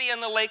both be in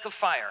the lake of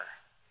fire.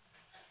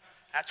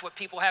 That's what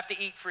people have to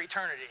eat for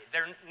eternity.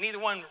 They're neither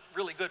one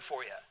really good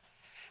for you.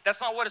 That's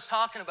not what it's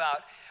talking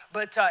about.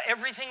 But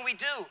everything we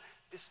do,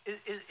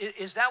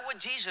 is that what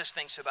Jesus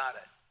thinks about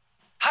it?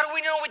 How do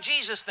we know what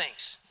Jesus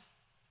thinks?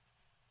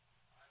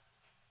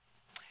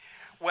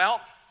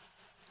 Well,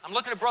 I'm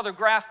looking at Brother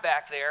Graff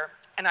back there,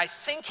 and I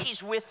think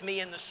he's with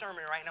me in the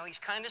sermon right now. He's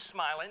kind of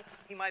smiling.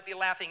 He might be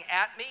laughing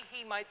at me.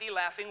 He might be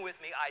laughing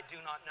with me. I do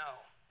not know.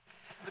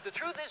 But the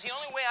truth is, the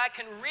only way I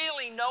can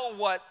really know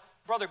what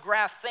Brother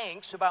Graff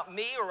thinks about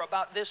me or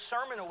about this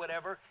sermon or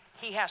whatever,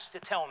 he has to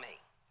tell me.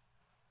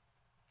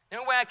 The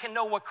only way I can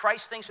know what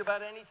Christ thinks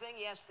about anything,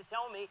 he has to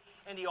tell me,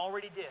 and he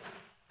already did.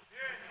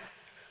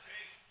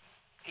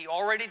 He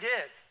already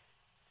did.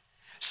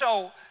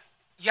 So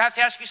you have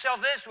to ask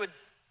yourself this, would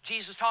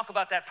Jesus talk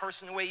about that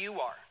person the way you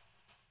are?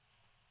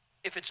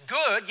 If it's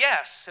good,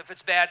 yes. If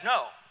it's bad,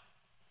 no.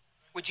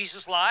 Would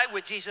Jesus lie?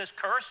 Would Jesus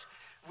curse?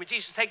 Would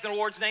Jesus take the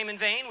Lord's name in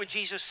vain? Would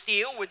Jesus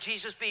steal? Would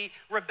Jesus be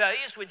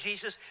rebellious? Would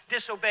Jesus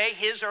disobey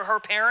his or her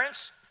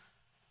parents?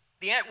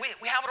 We have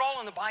it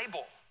all in the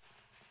Bible.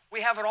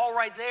 We have it all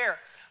right there.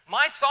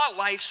 My thought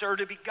life, sir,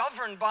 to be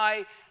governed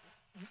by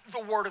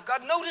the Word of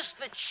God. Notice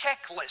the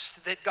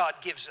checklist that God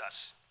gives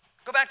us.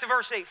 Go back to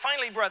verse 8.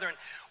 Finally, brethren,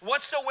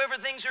 whatsoever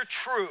things are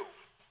true.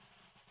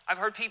 I've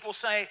heard people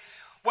say,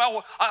 well,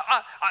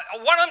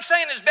 what I'm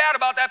saying is bad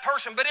about that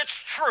person, but it's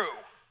true.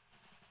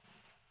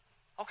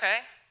 Okay,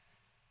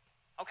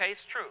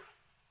 it's true.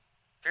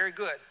 Very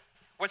good.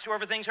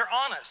 Whatsoever things are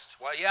honest.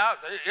 Well, yeah,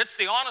 it's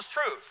the honest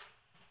truth.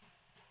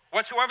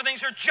 Whatsoever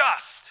things are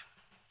just.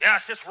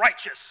 Yes, it's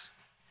righteous.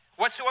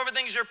 Whatsoever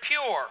things are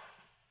pure.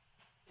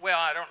 Well,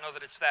 I don't know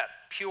that it's that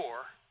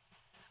pure.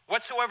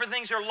 Whatsoever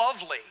things are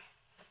lovely.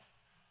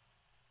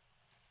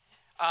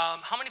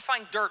 How many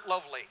find dirt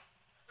lovely?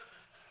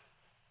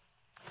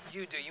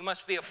 You do. You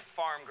must be a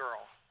farm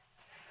girl.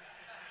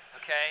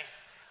 Okay?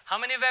 How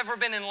many have ever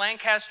been in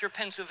Lancaster,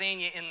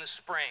 Pennsylvania in the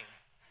spring?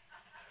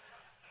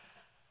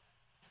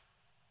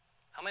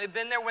 How many have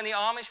been there when the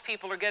Amish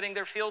people are getting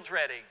their fields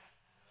ready?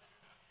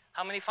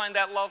 How many find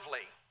that lovely?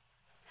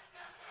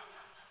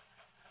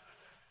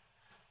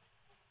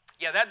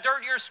 Yeah, that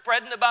dirt you're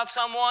spreading about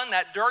someone,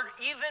 that dirt,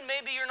 even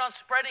maybe you're not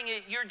spreading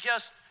it,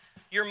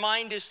 your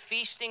mind is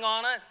feasting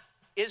on it.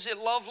 Is it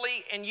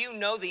lovely? And you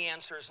know the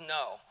answer is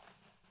no.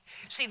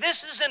 See,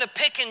 this isn't a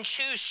pick and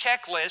choose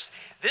checklist.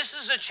 This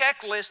is a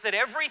checklist that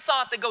every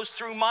thought that goes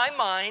through my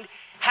mind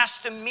has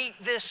to meet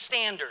this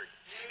standard.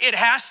 It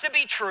has to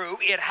be true,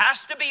 it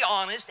has to be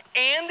honest,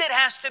 and it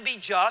has to be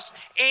just,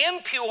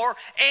 and pure,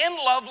 and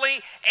lovely,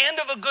 and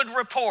of a good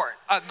report,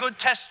 a good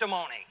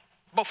testimony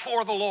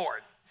before the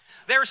Lord.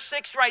 There's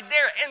 6 right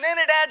there, and then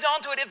it adds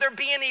on to it, if there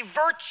be any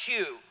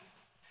virtue.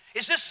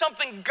 Is this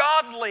something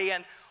godly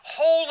and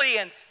holy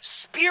and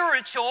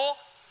spiritual?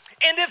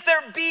 And if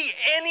there be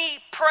any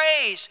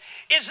praise,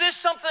 is this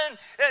something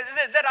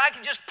that I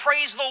can just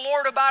praise the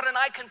Lord about and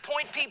I can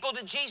point people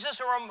to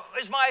Jesus, or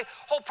is my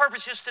whole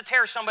purpose just to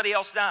tear somebody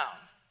else down?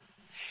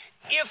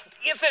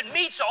 If it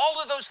meets all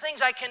of those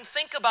things, I can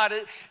think about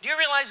it. Do you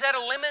realize that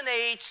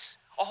eliminates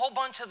a whole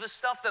bunch of the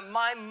stuff that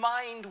my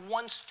mind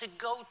wants to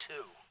go to?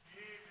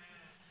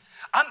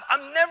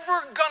 I'm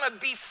never gonna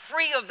be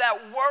free of that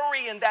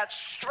worry and that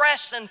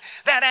stress and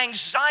that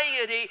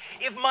anxiety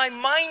if my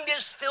mind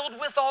is filled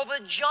with all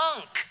the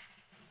junk.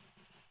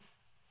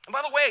 And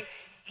by the way,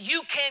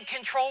 you can't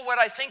control what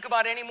I think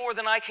about any more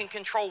than I can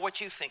control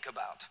what you think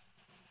about.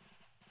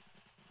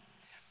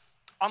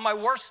 On my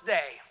worst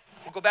day,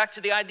 we'll go back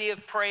to the idea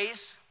of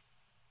praise.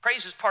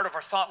 Praise is part of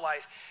our thought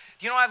life.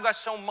 Do you know I've got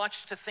so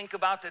much to think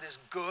about that is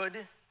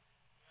good,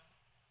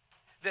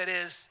 that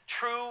is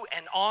true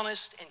and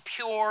honest and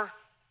pure,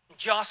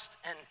 just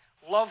and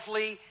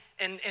lovely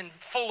and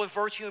full of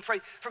virtue and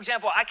praise. For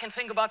example, I can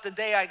think about the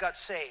day I got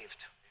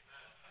saved.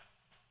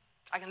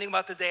 I can think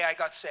about the day I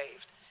got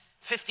saved.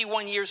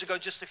 51 years ago,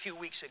 just a few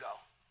weeks ago.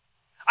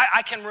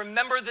 I can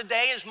remember the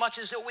day as much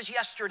as it was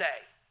yesterday.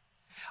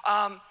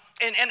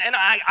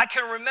 I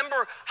can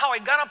remember how I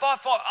got up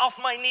off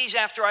my knees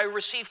after I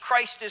received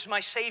Christ as my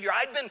Savior.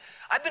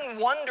 I've been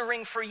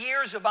wondering for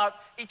years about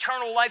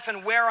eternal life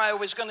and where I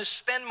was going to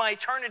spend my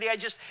eternity. I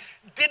just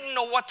didn't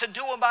know what to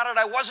do about it.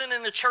 I wasn't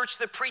in a church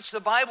that preached the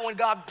Bible, and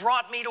God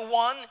brought me to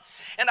one.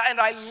 And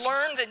I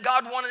learned that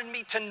God wanted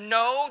me to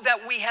know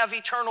that we have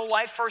eternal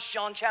life, 1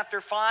 John chapter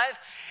 5.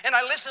 And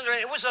I listened to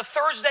it. It was a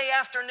Thursday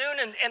afternoon,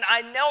 and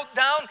I knelt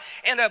down,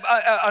 and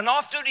an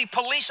off-duty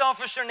police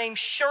officer named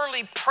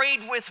Shirley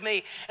prayed with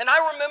me. And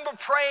I remember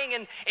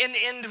praying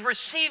and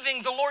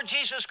receiving the Lord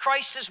Jesus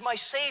Christ as my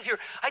Savior.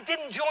 I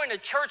didn't join a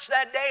church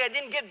that day. I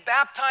didn't get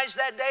baptized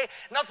that day,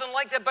 nothing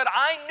like that. But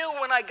I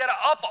knew when I got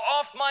up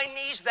off my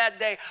knees that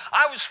day,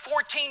 I was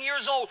 14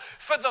 years old.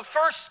 For the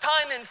first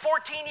time in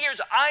 14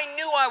 years, I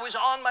knew I was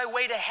on my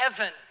way to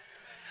heaven.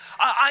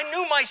 I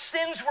knew my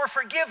sins were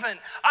forgiven.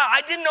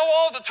 I didn't know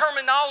all the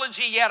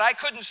terminology yet. I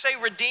couldn't say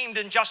redeemed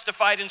and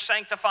justified and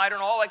sanctified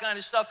and all that kind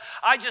of stuff.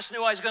 I just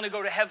knew I was going to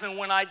go to heaven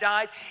when I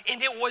died.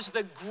 And it was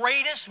the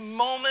greatest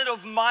moment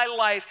of my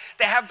life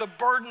to have the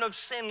burden of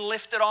sin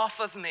lifted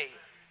off of me.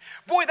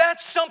 Boy,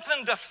 that's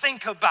something to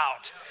think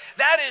about.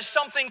 That is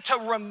something to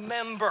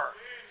remember.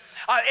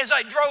 As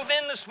I drove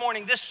in this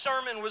morning, this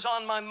sermon was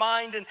on my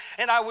mind,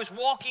 and I was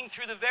walking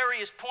through the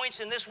various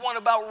points in this one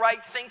about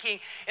right thinking.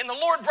 And the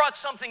Lord brought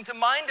something to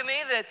mind to me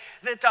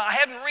that I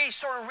hadn't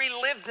sort of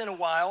relived in a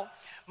while.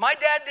 My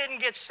dad didn't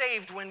get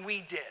saved when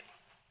we did.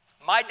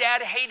 My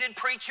dad hated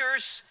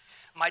preachers.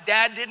 My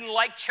dad didn't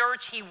like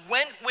church. He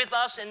went with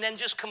us and then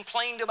just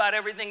complained about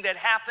everything that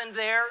happened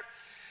there.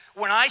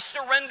 When I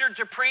surrendered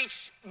to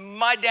preach,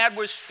 my dad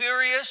was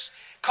furious,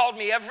 called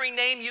me every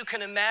name you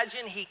can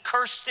imagine. He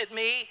cursed at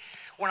me.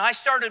 When I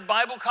started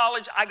Bible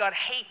college, I got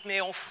hate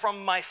mail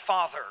from my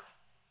father.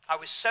 I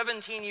was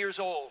 17 years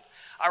old.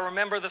 I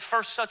remember the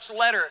first such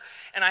letter,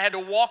 and I had to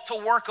walk to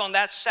work on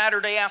that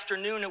Saturday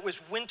afternoon. It was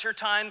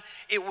wintertime,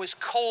 it was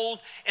cold,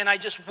 and I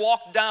just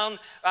walked down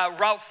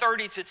Route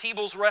 30 to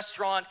Teeble's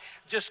restaurant,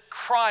 just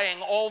crying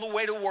all the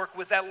way to work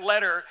with that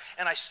letter,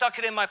 and I stuck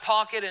it in my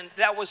pocket, and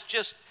that was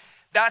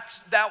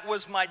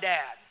my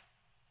dad.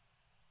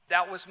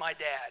 That was my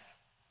dad.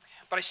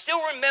 But I still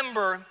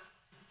remember,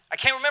 I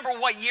can't remember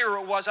what year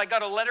it was, I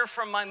got a letter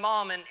from my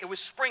mom, and it was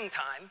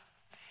springtime.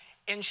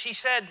 And she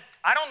said,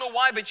 I don't know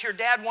why, but your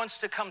dad wants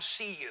to come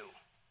see you.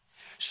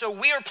 So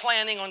we are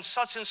planning on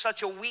such and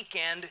such a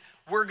weekend,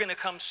 we're gonna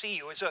come see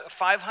you. It's a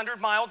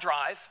 500-mile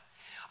drive.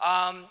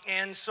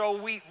 And so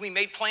we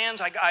made plans.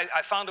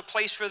 I found a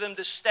place for them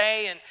to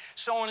stay and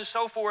so on and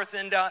so forth.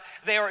 And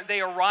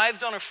they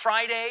arrived on a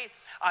Friday.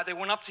 They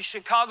went up to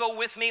Chicago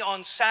with me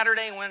on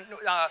Saturday and went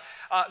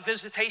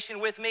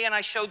visitation with me, and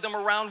I showed them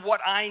around what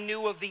I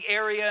knew of the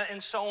area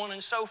and so on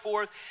and so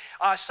forth.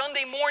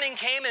 Sunday morning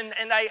came,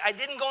 and I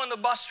didn't go on the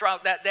bus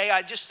route that day.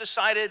 I just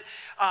decided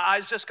I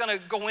was just going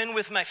to go in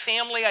with my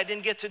family. I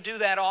didn't get to do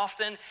that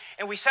often.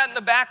 And we sat in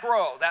the back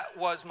row. That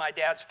was my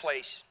dad's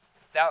place.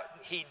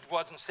 He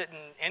wasn't sitting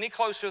any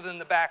closer than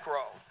the back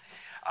row.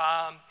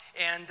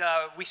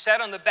 We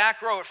sat on the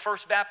back row at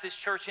First Baptist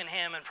Church in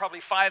Hammond,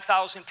 probably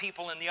 5,000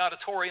 people in the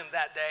auditorium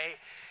that day.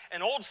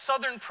 An old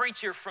Southern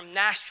preacher from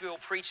Nashville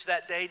preached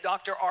that day,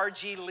 Dr.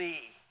 R.G.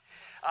 Lee.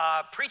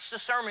 Preached a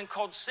sermon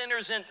called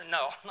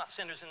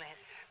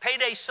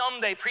Payday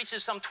Someday. Preached it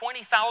some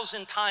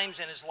 20,000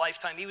 times in his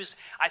lifetime. He was,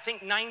 I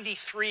think,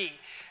 93,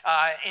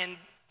 and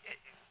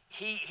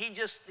he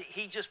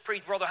just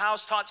preached. Brother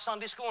House taught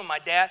Sunday school, and my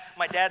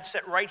dad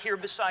sat right here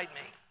beside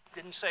me,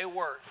 didn't say a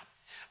word.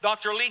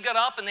 Dr. Lee got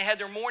up, and they had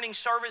their morning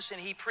service, and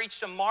he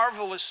preached a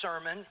marvelous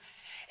sermon.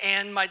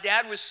 And my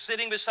dad was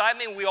sitting beside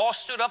me, and we all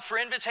stood up for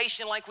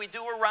invitation like we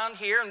do around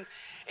here.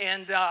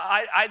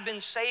 I'd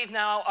been saved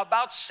now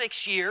about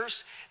 6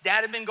 years.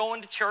 Dad had been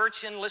going to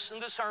church and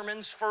listening to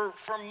sermons for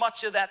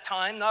much of that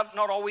time,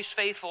 not always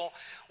faithful.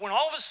 When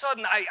all of a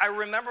sudden, I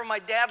remember my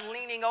dad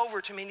leaning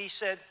over to me, and he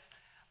said,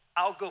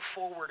 I'll go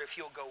forward if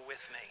you'll go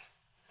with me.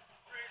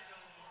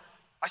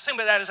 I was thinking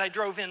about that as I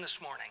drove in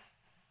this morning.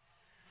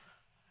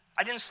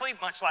 I didn't sleep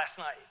much last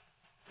night.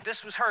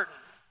 This was hurting.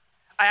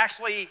 I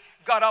actually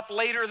got up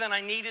later than I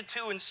needed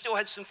to and still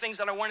had some things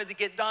that I wanted to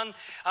get done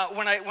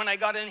when I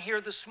got in here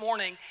this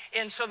morning.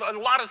 And so a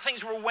lot of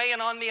things were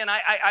weighing on me, and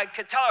I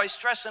could tell I was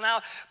stressing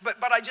out,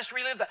 but I just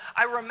relived that.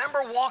 I remember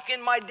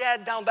walking my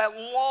dad down that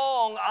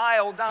long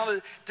aisle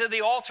down to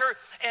the altar,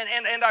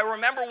 and I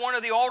remember one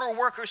of the altar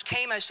workers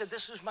came. I said,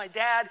 this is my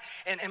dad,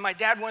 and my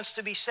dad wants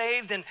to be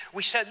saved. And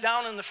we sat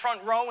down in the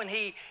front row, and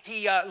he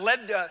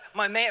led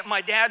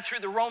my dad through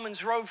the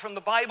Romans road from the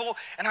Bible.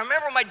 And I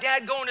remember my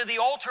dad going to the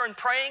altar and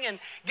praying and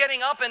getting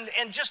up, and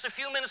just a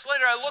few minutes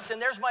later I looked,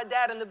 and there's my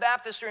dad in the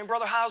baptistry, and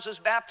Brother Howes is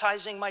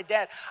baptizing my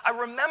dad. I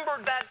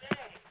remembered that day.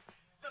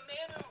 The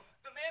man who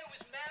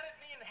was mad at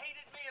me and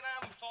hated me, and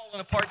I'm falling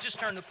apart. Just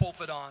turn the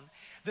pulpit on.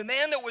 The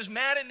man that was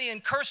mad at me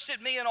and cursed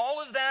at me and all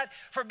of that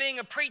for being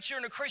a preacher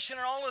and a Christian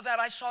and all of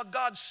that, I saw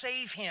God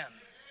save him.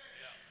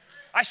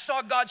 I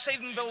saw God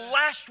save him. The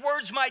last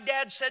words my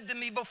dad said to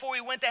me before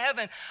he went to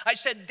heaven, I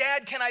said,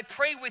 Dad, can I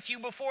pray with you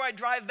before I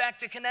drive back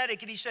to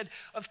Connecticut? He said,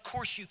 of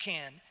course you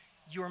can.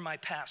 you're my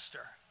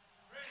pastor.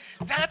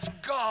 That's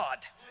God.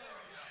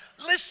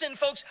 Listen,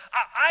 folks,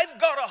 I've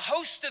got a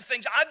host of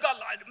things. I've got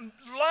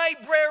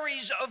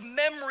libraries of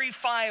memory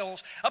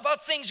files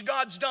about things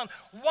God's done.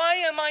 Why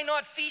am I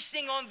not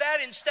feasting on that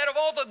instead of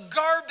all the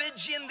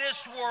garbage in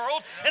this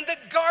world and the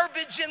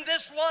garbage in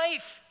this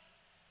life?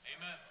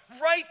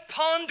 Amen. Right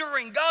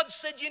pondering. God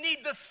said you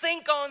need to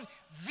think on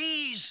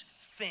these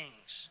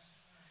things.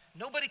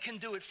 Nobody can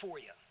do it for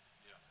you.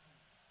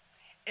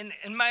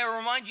 And may I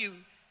remind you,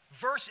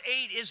 verse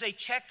 8 is a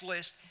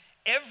checklist.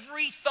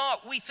 Every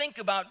thought we think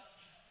about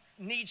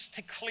needs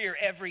to clear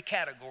every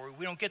category.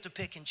 We don't get to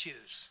pick and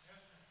choose.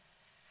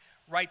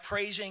 Right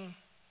praising,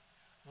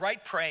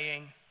 right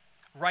praying,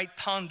 right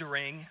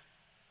pondering,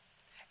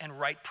 and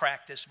right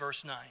practice,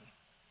 verse 9.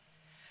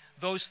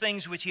 Those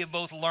things which ye have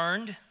both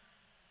learned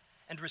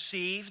and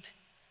received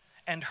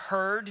and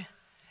heard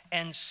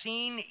and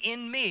seen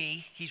in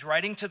me, he's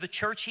writing to the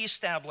church he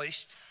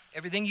established,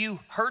 everything you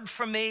heard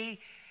from me,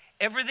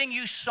 everything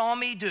you saw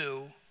me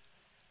do,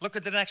 look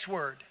at the next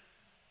word,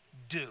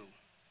 do.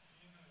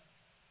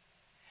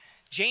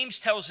 James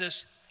tells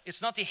us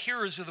it's not the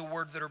hearers of the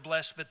word that are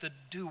blessed, but the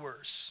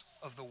doers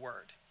of the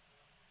word.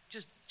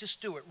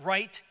 Just do it.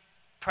 Right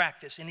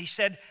practice. And he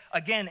said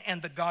again,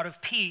 and the God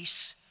of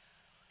peace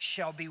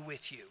shall be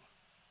with you.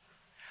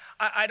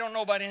 I don't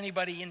know about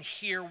anybody in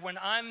here, when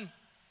I'm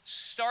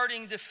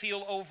starting to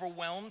feel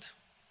overwhelmed,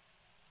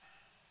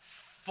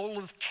 full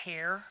of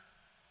care,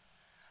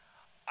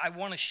 I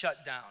want to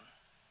shut down.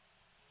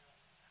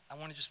 I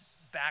want to just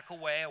back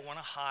away. I want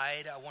to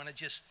hide. I want to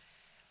just,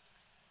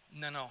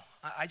 no.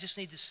 I just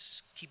need to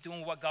keep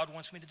doing what God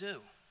wants me to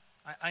do.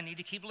 I need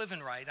to keep living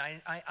right.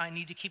 I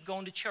need to keep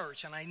going to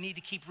church, and I need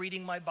to keep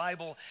reading my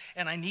Bible,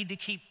 and I need to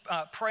keep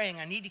praying.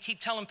 I need to keep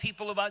telling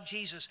people about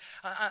Jesus.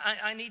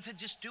 I need to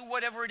just do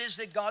whatever it is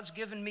that God's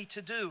given me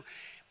to do.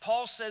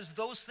 Paul says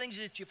those things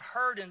that you've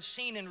heard and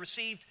seen and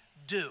received,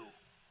 do.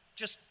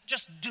 Just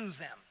do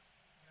them.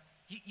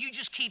 You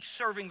just keep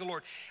serving the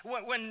Lord.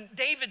 When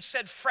David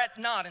said, fret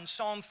not in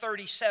Psalm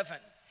 37,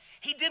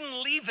 he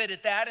didn't leave it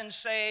at that and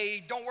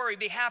say, don't worry,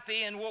 be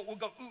happy, and we'll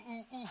go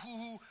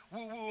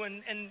ooh,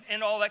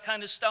 and all that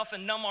kind of stuff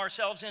and numb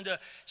ourselves into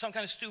some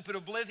kind of stupid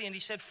oblivion. He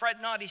said,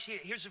 fret not.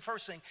 Here's the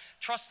first thing.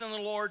 Trust in the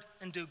Lord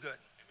and do good.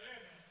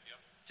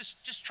 Yep.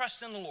 Just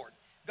trust in the Lord.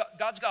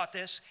 God's got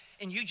this,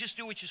 and you just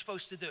do what you're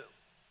supposed to do.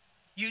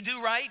 You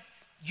do right,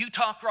 you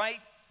talk right,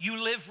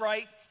 you live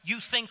right, you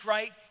think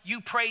right,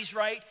 you praise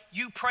right,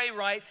 you pray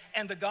right,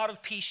 and the God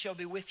of peace shall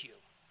be with you.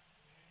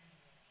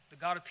 The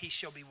God of peace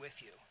shall be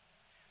with you.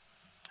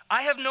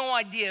 I have no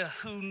idea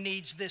who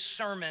needs this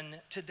sermon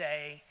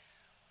today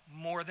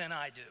more than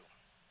I do.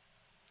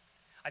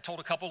 I told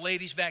a couple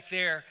ladies back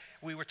there,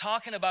 we were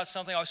talking about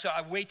something. I said,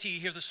 I wait till you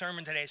hear the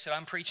sermon today. I said,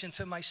 I'm preaching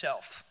to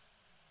myself.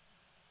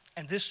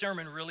 And this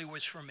sermon really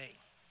was for me.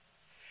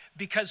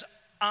 Because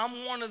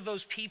I'm one of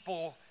those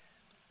people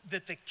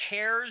that the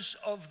cares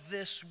of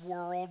this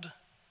world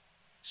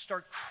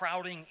start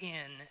crowding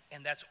in,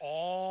 and that's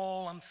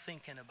all I'm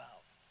thinking about.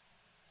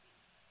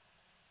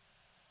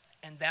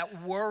 And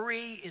that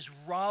worry is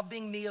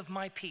robbing me of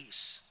my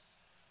peace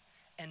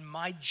and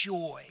my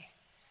joy.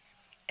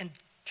 And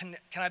can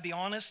I be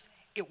honest?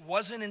 It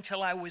wasn't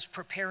until I was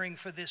preparing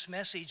for this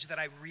message that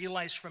I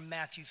realized from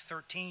Matthew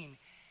 13,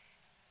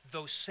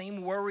 those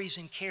same worries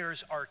and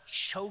cares are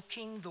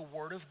choking the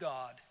word of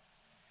God,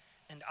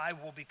 and I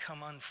will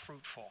become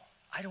unfruitful.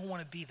 I don't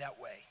want to be that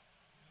way.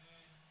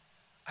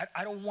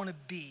 I don't want to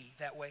be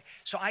that way.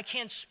 So I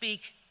can't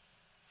speak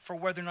for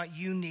whether or not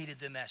you needed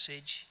the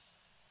message.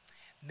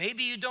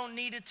 Maybe you don't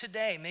need it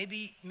today.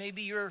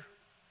 Maybe you're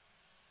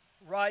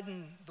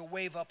riding the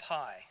wave up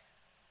high.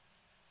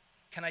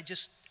 Can I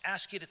just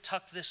ask you to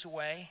tuck this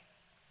away?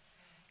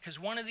 Because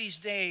one of these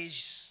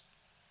days,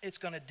 it's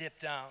going to dip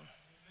down.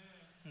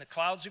 And the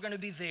clouds are going to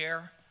be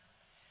there,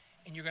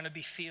 and you're going to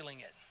be feeling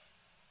it.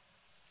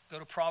 Go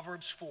to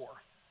Proverbs 4.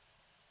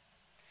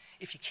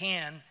 If you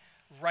can,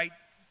 write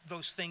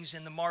those things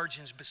in the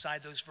margins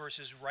beside those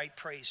verses. Right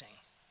praising,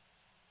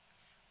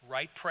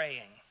 right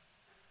praying,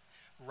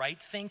 right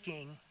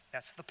thinking,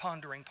 that's the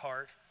pondering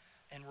part,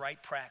 and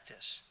right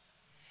practice.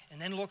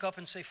 And then look up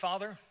and say,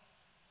 Father,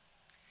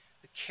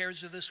 the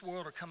cares of this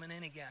world are coming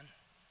in again.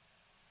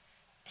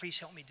 Please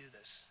help me do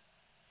this.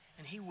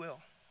 And he will.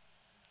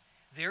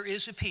 There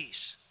is a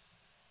peace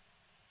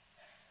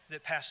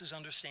that passes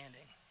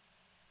understanding.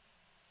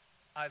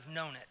 I've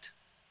known it.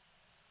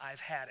 I've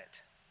had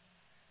it.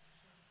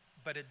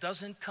 But it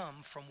doesn't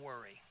come from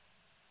worry.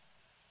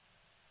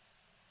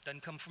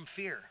 Doesn't come from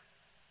fear.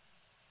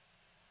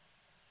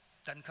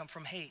 Doesn't come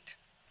from hate.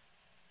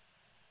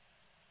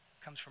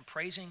 It comes from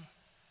praising,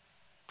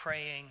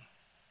 praying,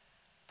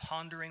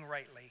 pondering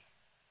rightly,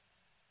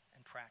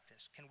 and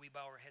practice. Can we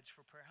bow our heads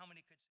for prayer? How many could